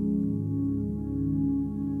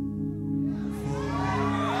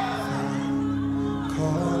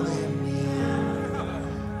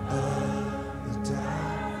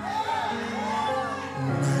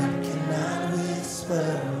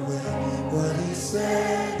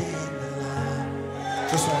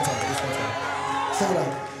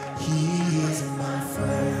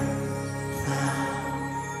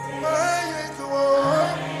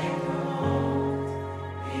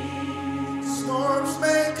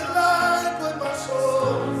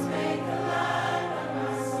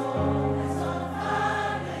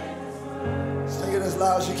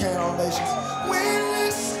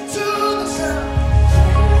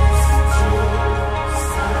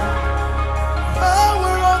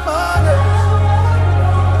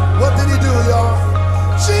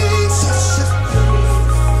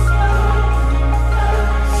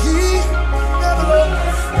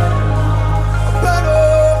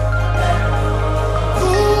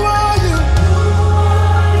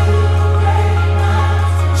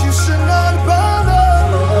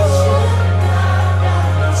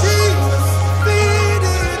 Jesus, be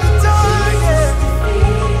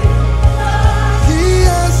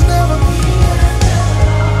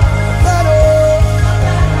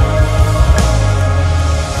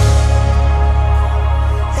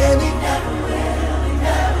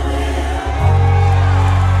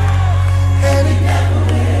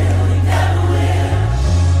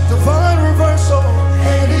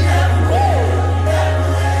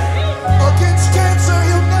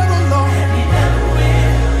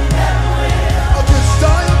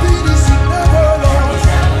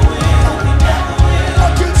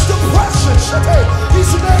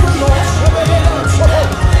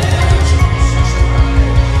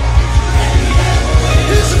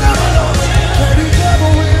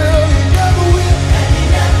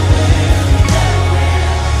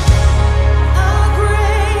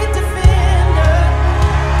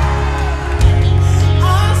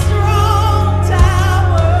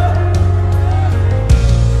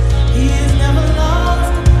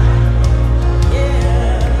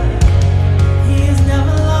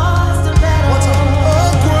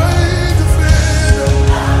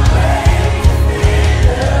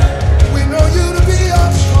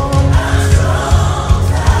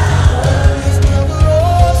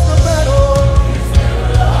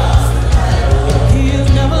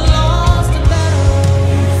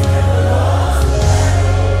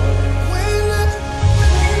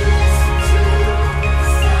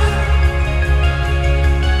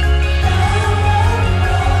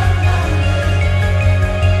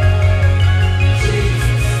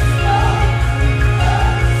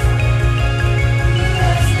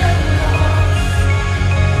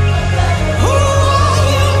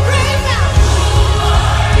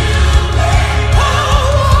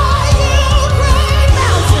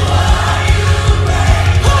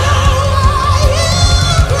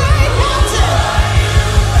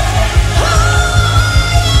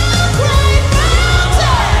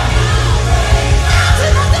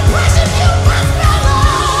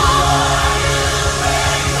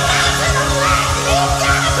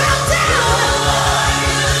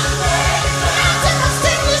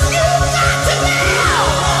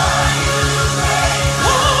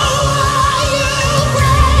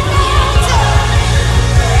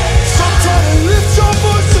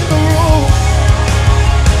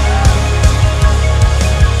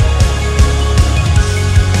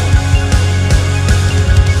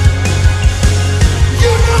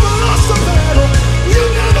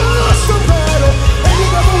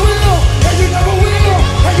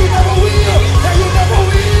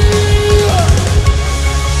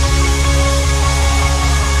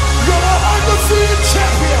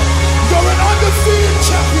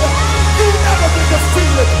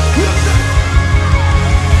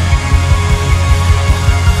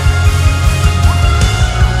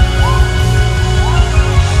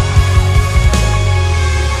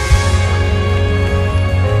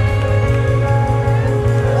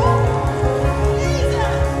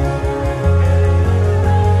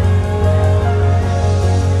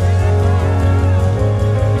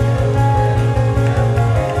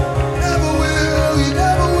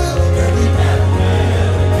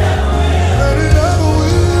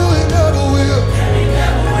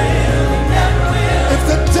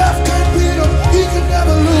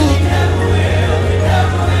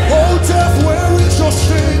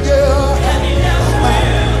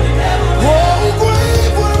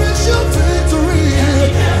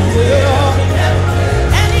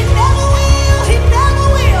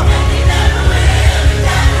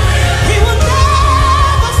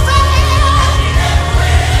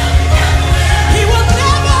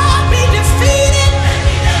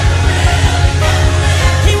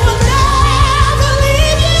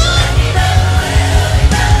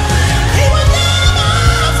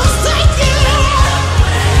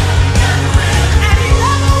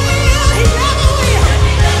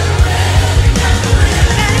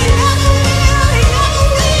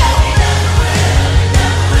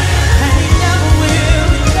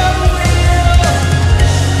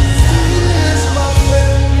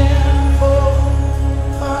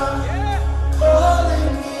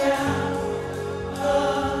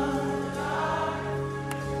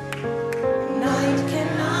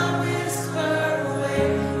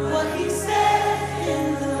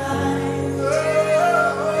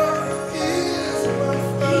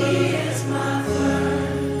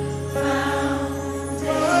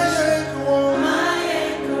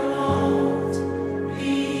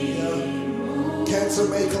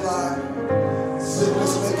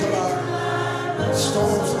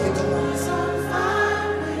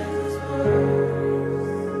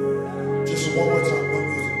Listen, one more time, no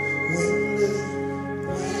music.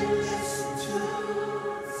 When listen to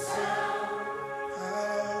the sound,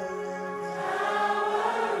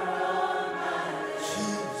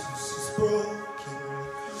 Jesus is broken.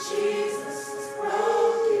 Jesus is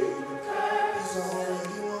broken. He's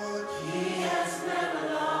already won. He has never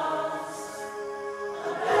lost a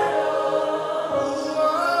battle.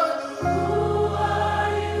 Who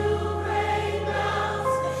are you, great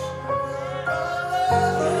mountain?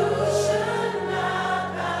 You should not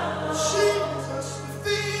bow. Jesus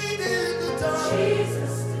defeated the dark.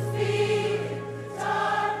 Jesus defeated the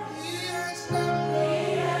dark. He has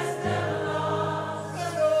never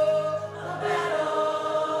lost a battle.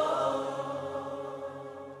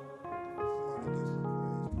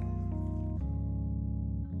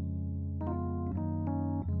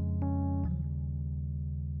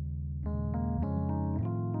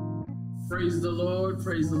 Praise the Lord,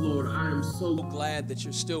 praise the Lord. I am so Glad that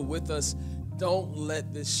you're still with us. Don't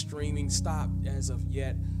let this streaming stop as of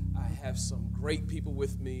yet. I have some great people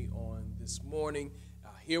with me on this morning.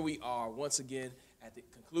 Here we are once again at the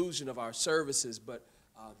conclusion of our services, but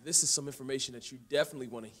this is some information that you definitely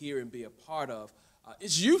want to hear and be a part of.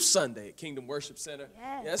 It's Youth Sunday at Kingdom Worship Center.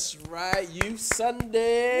 Yes. That's right, Youth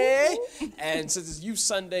Sunday. And since it's Youth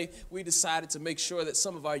Sunday, we decided to make sure that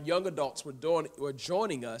some of our young adults were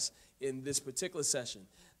joining us in this particular session.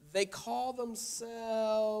 They call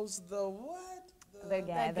themselves the what? The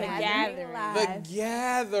Gathering.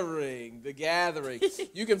 The Gathering.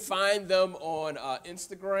 You can find them on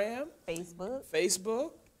Instagram,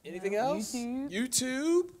 Facebook. Anything else?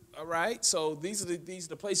 YouTube. All right. So these are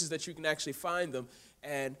the places that you can actually find them.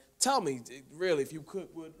 And tell me, really, if you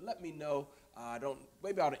would let me know.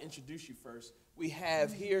 Maybe I ought to introduce you first. We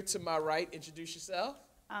have here to my right. Introduce yourself.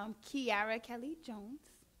 Kiara Kelly Jones.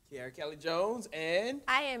 Kiara Kelly Jones, and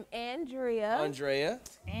I am Andrea. Andrea,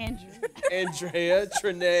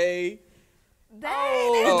 Trinae.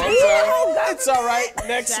 It's all right.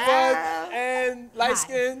 Next one. And light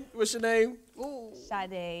skin, what's your name?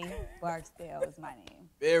 Sade Barksdale is my name.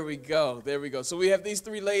 There we go. So we have these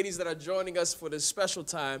three ladies that are joining us for this special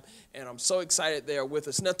time, and I'm so excited they are with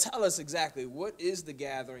us. Now tell us exactly what is the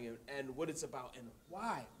gathering and what it's about and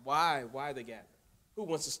why the gathering. Who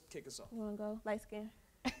wants to kick us off? You want to go? Light skin.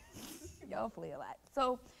 Y'all play a lot.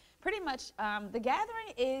 So pretty much the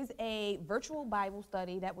Gathering is a virtual Bible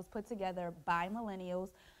study that was put together by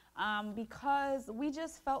millennials because we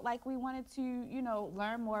just felt like we wanted to,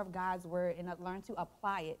 learn more of God's word and learn to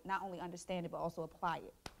apply it, not only understand it, but also apply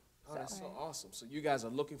it. Oh, that's so awesome. So you guys are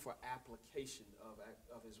looking for application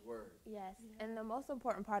of his word. Yes, and the most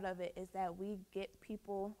important part of it is that we get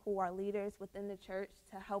people who are leaders within the church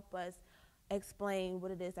to help us explain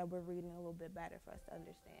what it is that we're reading a little bit better for us to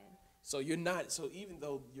understand. So even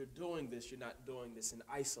though you're doing this, you're not doing this in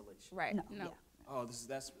isolation. Right. No. Yeah. Oh, that's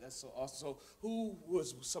so awesome. So who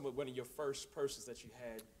was one of your first persons that you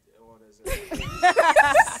had on as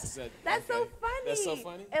That's so funny. That's so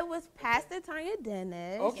funny? It was Pastor Tanya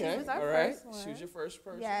Dennis. Okay. She was our first one. She was your first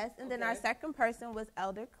person. Yes, and then our second person was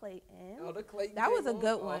Elder Clayton. That came was a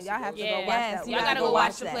good one. Awesome. Y'all have to go watch Yes, that. Y'all got to go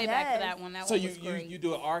watch the playback for that one. That So one was great. you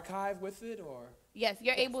do an archive with it, or? Yes,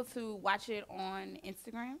 you're able to watch it on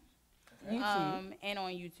Instagram. YouTube. And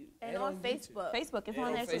on YouTube. And on Facebook. Facebook is And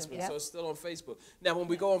on there too. Facebook, so it's still on Facebook. Now, when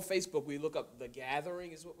we go on Facebook, we look up The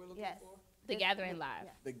Gathering is what we're looking for? The Gathering Live.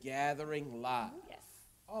 The Gathering Live. Yes.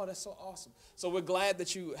 Oh, that's so awesome. So we're glad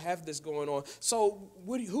that you have this going on. So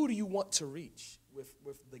who do you want to reach with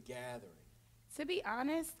The Gathering? To be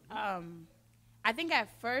honest, I think at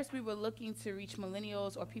first we were looking to reach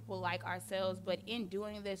millennials or people like ourselves, but in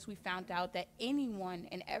doing this, we found out that anyone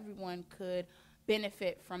and everyone could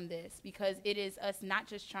benefit from this because it is us not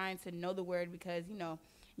just trying to know the word because,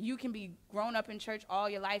 you can be grown up in church all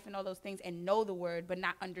your life and all those things and know the word but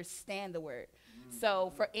not understand the word.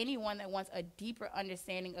 So for anyone that wants a deeper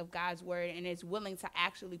understanding of God's word and is willing to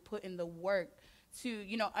actually put in the work to,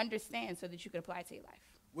 understand so that you can apply it to your life.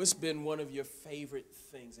 What's been one of your favorite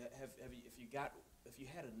things? If you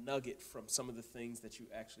had a nugget from some of the things that you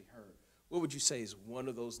actually heard, what would you say is one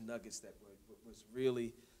of those nuggets that was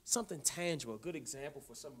really something tangible, a good example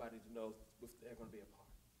for somebody to know if they're going to be a part?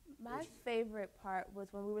 My favorite part was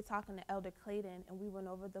when we were talking to Elder Clayton and we went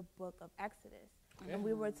over the book of Exodus. Okay. And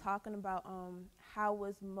we were talking about how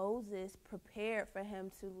was Moses prepared for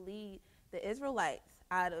him to lead the Israelites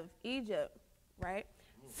out of Egypt, right?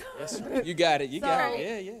 Yes, you got it.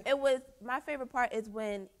 Yeah. It was, my favorite part is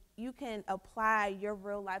when you can apply your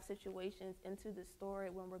real life situations into the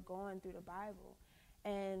story when we're going through the Bible.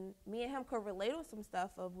 And me and him could relate on some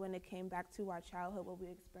stuff of when it came back to our childhood, what we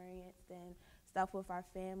experienced, and stuff with our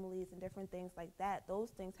families and different things like that, those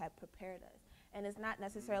things have prepared us. And it's not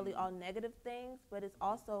necessarily all negative things, but it's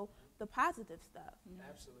also the positive stuff.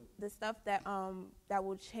 Absolutely. The stuff that that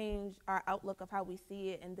will change our outlook of how we see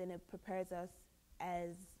it, and then it prepares us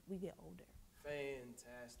as we get older.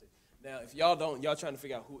 Fantastic. Now, if y'all trying to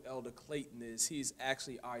figure out who Elder Clayton is, he's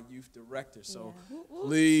actually our youth director. So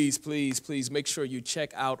please, please, please make sure you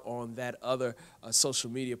check out on that other social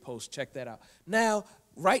media post. Check that out. Now,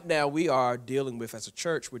 right now we are dealing with, as a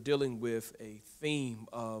church, we're dealing with a theme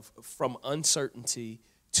of from uncertainty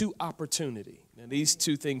to opportunity. Now, these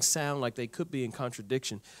two things sound like they could be in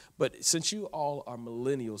contradiction, but since you all are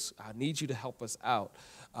millennials, I need you to help us out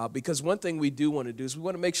because one thing we do want to do is we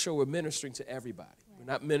want to make sure we're ministering to everybody.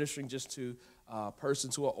 We're not ministering just to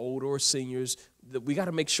persons who are older or seniors. We got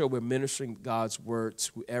to make sure we're ministering God's word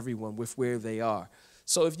to everyone with where they are.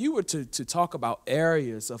 So if you were to talk about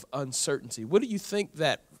areas of uncertainty, what do you think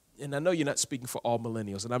that, and I know you're not speaking for all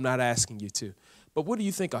millennials, and I'm not asking you to, but what do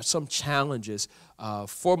you think are some challenges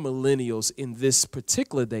for millennials in this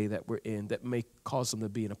particular day that we're in that may cause them to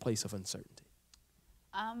be in a place of uncertainty?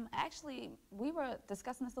 Actually, we were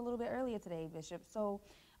discussing this a little bit earlier today, Bishop. So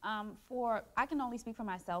I can only speak for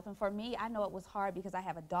myself, and for me, I know it was hard because I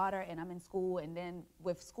have a daughter and I'm in school, and then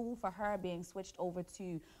with school for her being switched over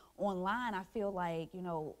to online, I feel like, you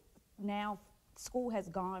know, now school has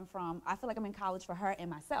gone from, I feel like I'm in college for her and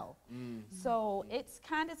myself. So it's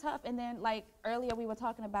kind of tough. And then, like earlier we were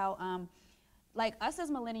talking about, like us as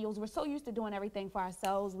millennials, we're so used to doing everything for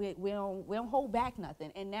ourselves. We don't hold back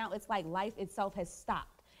nothing. And now it's like life itself has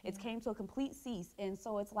stopped. It's came to a complete cease. And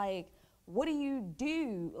so it's like, what do you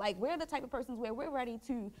do? Like, we're the type of persons where we're ready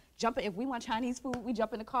to jump in. If we want Chinese food, we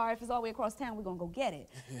jump in the car. If it's all the way across town, we're going to go get it.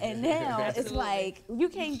 And now it's like, you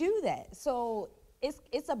can't do that. So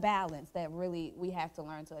it's a balance that really we have to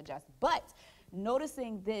learn to adjust. But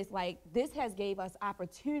noticing this, like, this has gave us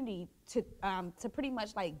opportunity to pretty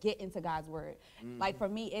much, like, get into God's word. Like, for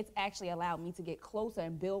me, it's actually allowed me to get closer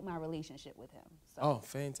and build my relationship with him. So. Oh,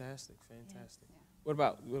 fantastic, fantastic. Yeah. What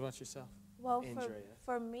about yourself? Well,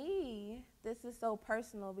 for me, this is so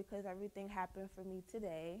personal because everything happened for me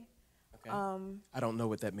today. Okay. I don't know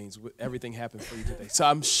what that means. Everything happened for you today. So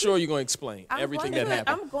I'm sure you're going to explain everything that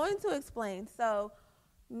happened. I'm going to explain. So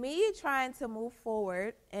me trying to move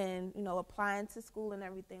forward and, you know, applying to school and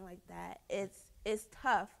everything like that, it's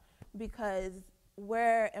tough because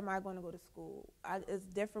where am I going to go to school? It's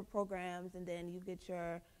different programs, and then you get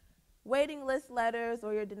your waiting list letters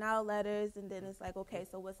or your denial letters, and then it's like, okay,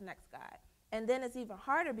 so what's next, God? And then it's even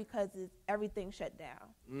harder because everything shut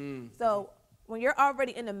down. So when you're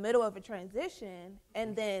already in the middle of a transition,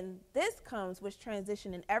 and then this comes with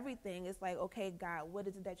transition and everything, it's like, okay, God, what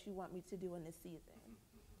is it that you want me to do in this season?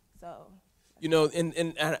 So, you know,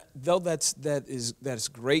 and though that is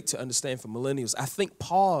great to understand for millennials, I think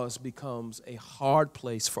pause becomes a hard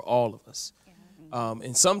place for all of us.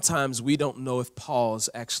 And sometimes we don't know if pause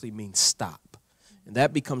actually means stop. And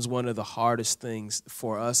that becomes one of the hardest things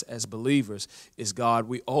for us as believers is, God,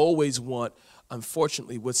 we always want,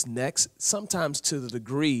 unfortunately, what's next, sometimes to the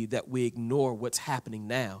degree that we ignore what's happening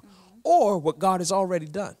now or what God has already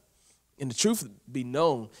done. And the truth be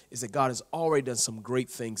known is that God has already done some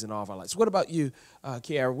great things in all of our lives. What about you,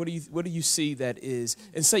 Kiara? What do you see that is,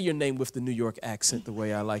 and say your name with the New York accent, the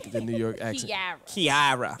way I like it, the New York accent.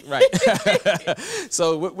 Kiara, right.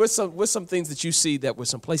 So what's some things that you see that were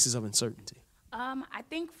some places of uncertainty? I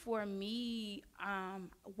think for me,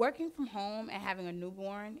 working from home and having a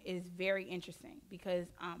newborn is very interesting because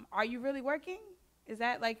are you really working? Is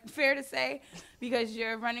that, like, fair to say? Because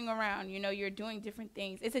you're running around, you know, you're doing different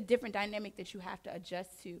things. It's a different dynamic that you have to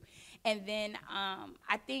adjust to. And then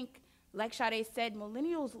I think, like Sade said,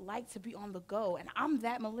 millennials like to be on the go, and I'm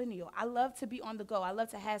that millennial. I love to be on the go. I love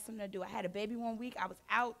to have something to do. I had a baby one week. I was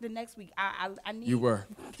out the next week. I need. You were.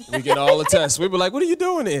 We get all the tests. We were like, what are you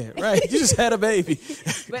doing here? Right? You just had a baby.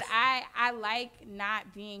 But I like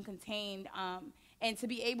not being contained and to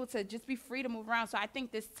be able to just be free to move around. So I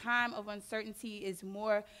think this time of uncertainty is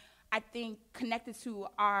more, I think, connected to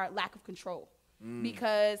our lack of control.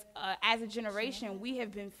 Because as a generation, we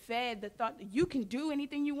have been fed the thought that you can do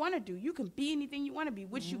anything you want to do. You can be anything you want to be,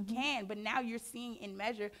 which you can. But now you're seeing in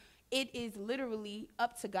measure, it is literally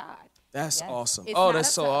up to God. That's awesome. It's Oh,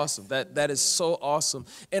 that's so awesome. That is so awesome.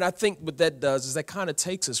 And I think what that does is that kind of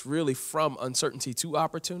takes us really from uncertainty to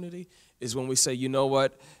opportunity. is when we say, you know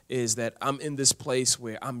what, is that I'm in this place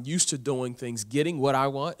where I'm used to doing things, getting what I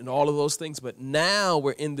want and all of those things, but now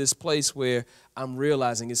we're in this place where I'm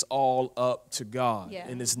realizing it's all up to God. Yeah.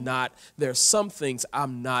 And it's not, there are some things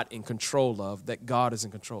I'm not in control of that God is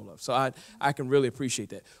in control of. So I can really appreciate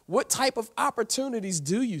that. What type of opportunities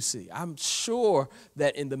do you see? I'm sure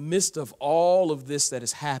that in the midst of all of this that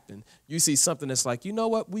has happened, you see something that's like, you know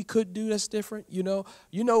what we could do that's different? You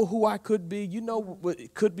know who I could be? You know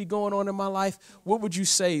what could be going on in my life? What would you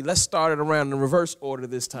say? Let's start it around in reverse order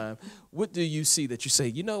this time. What do you see that you say,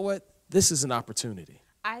 you know what, this is an opportunity?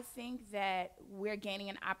 I think that we're gaining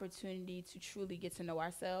an opportunity to truly get to know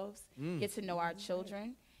ourselves, get to know our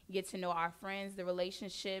children, get to know our friends, the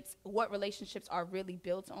relationships, what relationships are really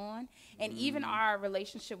built on. And even our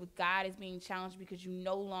relationship with God is being challenged because you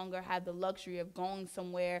no longer have the luxury of going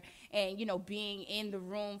somewhere and, you know, being in the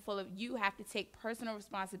room full of, you have to take personal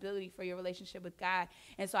responsibility for your relationship with God.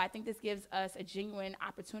 And so I think this gives us a genuine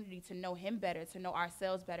opportunity to know him better, to know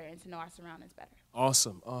ourselves better, and to know our surroundings better.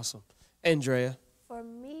 Awesome, awesome. Andrea? For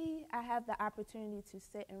me, I have the opportunity to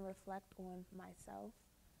sit and reflect on myself.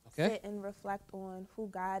 Okay. Sit and reflect on who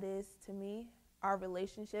God is to me, our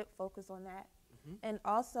relationship, focus on that. And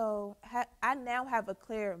also, I now have a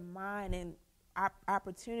clear mind and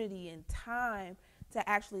opportunity and time to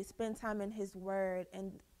actually spend time in his word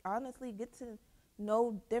and honestly get to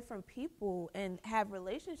know different people and have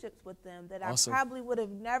relationships with them that Awesome. I probably would have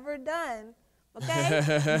never done, okay,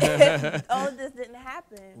 if all of this didn't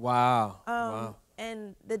happen. Wow. Wow.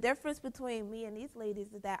 And the difference between me and these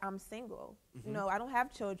ladies is that I'm single. You know, I don't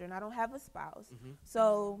have children. I don't have a spouse.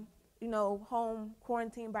 So, you know, home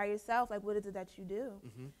quarantine by yourself, like what is it that you do?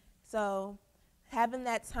 So having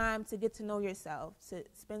that time to get to know yourself, to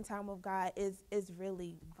spend time with God is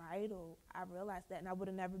really vital. I realized that, and I would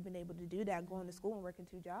have never been able to do that going to school and working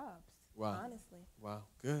 2 jobs, honestly. Wow.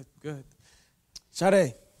 Good, good.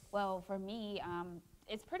 Sade? Well, for me,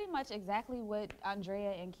 it's pretty much exactly what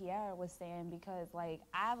Andrea and Kiara was saying because, like,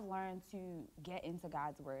 I've learned to get into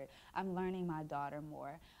God's word. I'm learning my daughter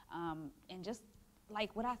more. And just,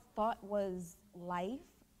 like, what I thought was life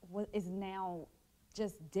is now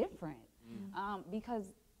just different.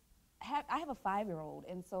 Because I have a 5-year-old,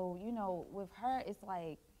 and so, you know, with her, it's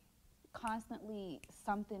like constantly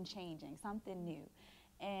something changing, something new.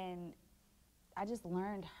 And I just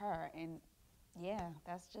learned her, and, yeah,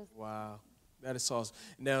 that's just... Wow. That is awesome.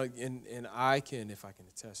 Now, and I can, if I can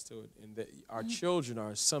attest to it, and that our children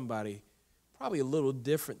are somebody probably a little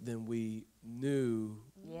different than we knew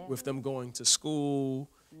with them going to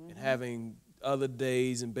school and having other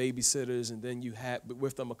days and babysitters, and then you have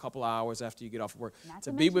with them a couple hours after you get off work.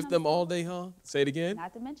 To be with them all day, huh? Say it again.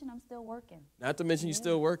 Not to mention I'm still working. Not to mention you're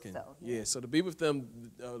still working. So, yeah, so to be with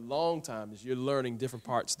them a long time is you're learning different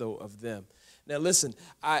parts, though, of them. Now, listen,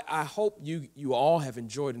 I hope you all have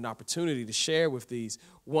enjoyed an opportunity to share with these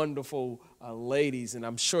wonderful ladies, and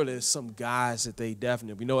I'm sure there's some guys that they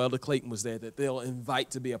definitely, we know Elder Clayton was there, that they'll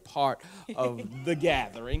invite to be a part of the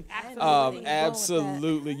gathering. Absolutely.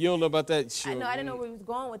 Absolutely. You don't know about that? Sure. I know, I didn't know where he was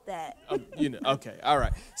going with that. You know, okay, all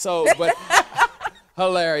right. So, but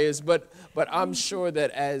hilarious, but I'm sure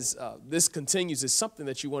that as this continues, it's something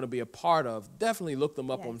that you want to be a part of. Definitely look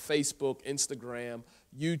them up on Facebook, Instagram,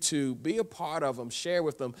 YouTube. Be a part of them. Share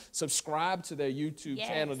with them. Subscribe to their YouTube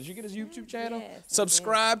channel. Did you get his YouTube channel? Yes,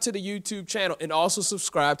 Subscribe to the YouTube channel, and also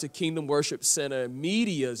subscribe to Kingdom Worship Center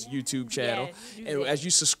Media's YouTube channel. And as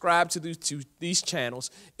you subscribe to these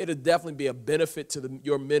channels, it'll definitely be a benefit to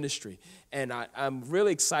your ministry. And I'm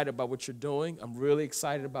really excited about what you're doing. I'm really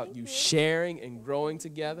excited about you sharing and growing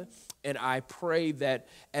together. And I pray that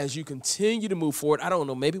as you continue to move forward, I don't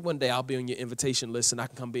know, maybe one day I'll be on your invitation list and I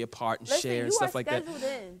can come be a part and share and stuff like that. You are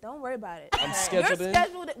scheduled in. Don't worry about it. I'm scheduled in?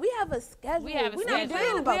 Scheduled in. We have a schedule. We have a We're schedule. not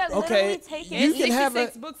worrying about that. Okay, you can have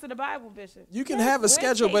 66 books of the Bible, Bishop. You can have a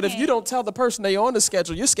schedule, but if you don't tell the person they're on the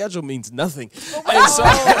schedule, your schedule means nothing.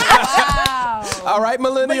 Wow. All right,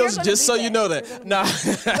 millennials, gonna just be so there. you know that. Nah.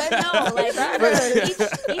 But no,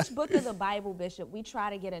 like each book of the Bible, Bishop, we try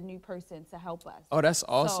to get a new person to help us. Oh, that's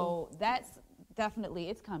awesome. So that's definitely,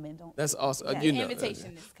 it's coming. That's awesome. Yeah. You know,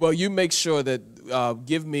 Invitation is well, you make sure that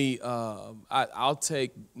give me. I'll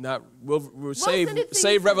take not. We'll send it to you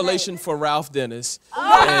save Revelation for Ralph Dennis,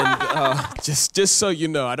 and just so you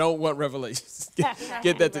know, I don't want Revelation.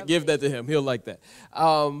 Give that to him. He'll like that.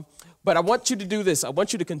 But I want you to do this. I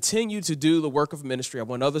want you to continue to do the work of ministry. I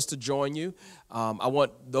want others to join you. I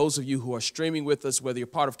want those of you who are streaming with us, whether you're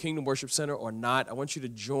part of Kingdom Worship Center or not, I want you to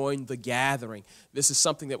join the gathering. This is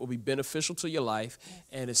something that will be beneficial to your life,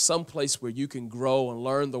 and it's some place where you can grow and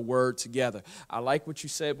learn the word together. I like what you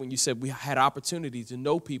said when you said we had opportunity to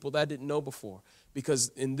know people that I didn't know before. Because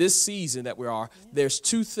in this season that we are, there's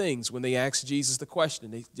two things when they ask Jesus the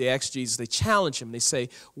question. They ask Jesus, they challenge him. They say,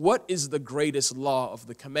 what is the greatest law of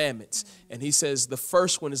the commandments? And he says, the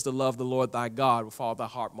first one is to love the Lord thy God with all thy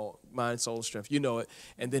heart, mind, soul, and strength. You know it.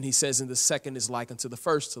 And then he says, and the second is like unto the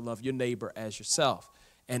first, to love your neighbor as yourself.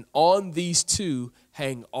 And on these two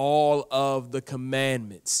hang all of the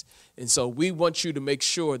commandments. And so we want you to make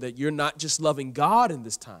sure that you're not just loving God in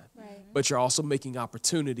this time, but you're also making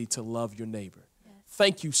opportunity to love your neighbor.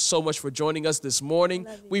 Thank you so much for joining us this morning.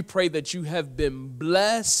 We pray that you have been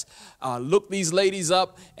blessed. Look these ladies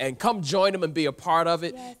up and come join them and be a part of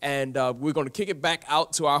it. Yes. And we're going to kick it back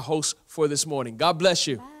out to our host for this morning. God bless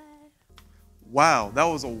you. Bye. Wow, that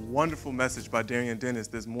was a wonderful message by Darian Dennis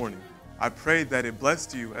this morning. I pray that it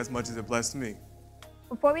blessed you as much as it blessed me.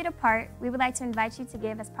 Before we depart, we would like to invite you to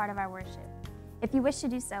give as part of our worship. If you wish to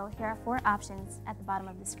do so, here are 4 options at the bottom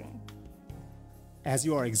of the screen. As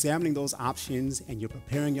you are examining those options and you're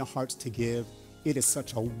preparing your hearts to give, it is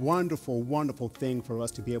such a wonderful, wonderful thing for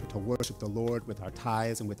us to be able to worship the Lord with our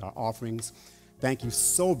tithes and with our offerings. Thank you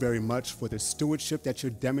so very much for the stewardship that you're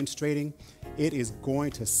demonstrating. It is going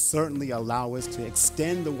to certainly allow us to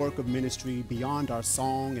extend the work of ministry beyond our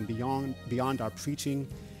song and beyond our preaching,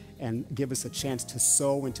 and give us a chance to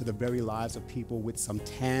sow into the very lives of people with some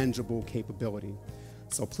tangible capability.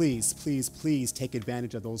 So please, please, please take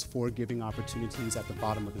advantage of those 4 giving opportunities at the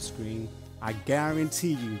bottom of the screen. I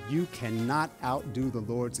guarantee you, you cannot outdo the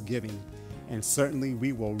Lord's giving. And certainly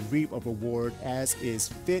we will reap a reward as is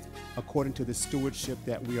fit according to the stewardship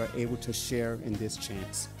that we are able to share in this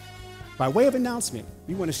chance. By way of announcement,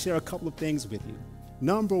 we want to share a couple of things with you.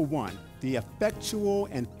 Number 1, the effectual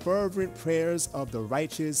and fervent prayers of the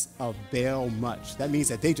righteous avail much. That means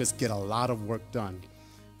that they just get a lot of work done.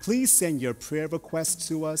 Please send your prayer requests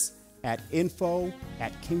to us at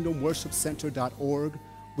info@kingdomworshipcenter.org.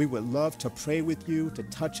 We would love to pray with you, to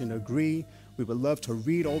touch and agree. We would love to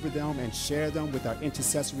read over them and share them with our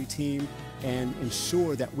intercessory team and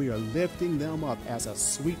ensure that we are lifting them up as a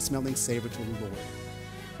sweet-smelling savor to the Lord.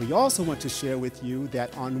 We also want to share with you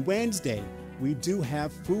that on Wednesday, we do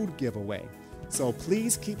have food giveaway. So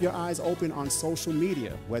please keep your eyes open on social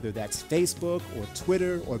media, whether that's Facebook or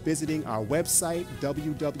Twitter, or visiting our website,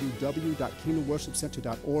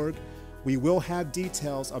 www.kingdomworshipcenter.org. We will have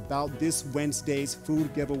details about this Wednesday's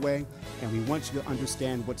food giveaway, and we want you to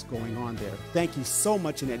understand what's going on there. Thank you so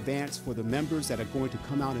much in advance for the members that are going to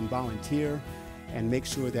come out and volunteer and make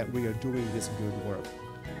sure that we are doing this good work.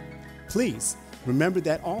 Please remember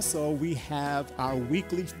that also we have our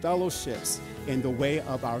weekly fellowships in the way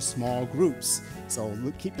of our small groups. So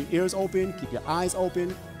keep your ears open, keep your eyes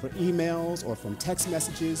open for emails or from text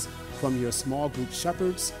messages from your small group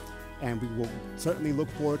shepherds. And we will certainly look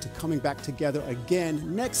forward to coming back together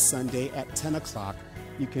again next Sunday at 10 o'clock.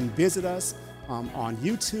 You can visit us on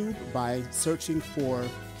YouTube by searching for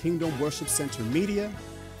Kingdom Worship Center Media,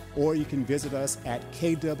 or you can visit us at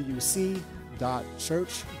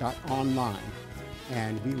kwc.church.online,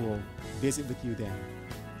 and we will visit with you then.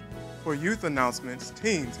 For youth announcements,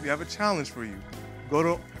 teens, we have a challenge for you. Go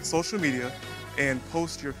to social media and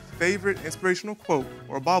post your favorite inspirational quote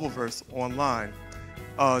or Bible verse online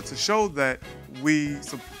to show that we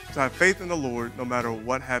have faith in the Lord no matter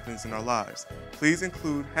what happens in our lives. Please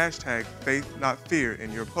include #FaithNotFear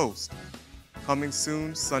in your post. Coming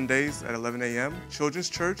soon, Sundays at 11 a.m., Children's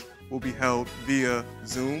Church will be held via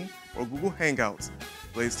Zoom or Google Hangouts.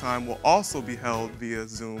 Blaze Time will also be held via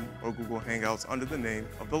Zoom or Google Hangouts under the name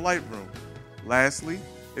of The Light Room. Lastly,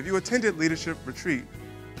 if you attended Leadership Retreat,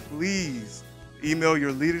 please email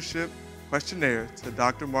your leadership questionnaire to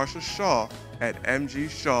Dr. Marsha Shaw at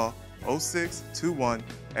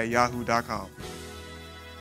mgshaw0621@yahoo.com.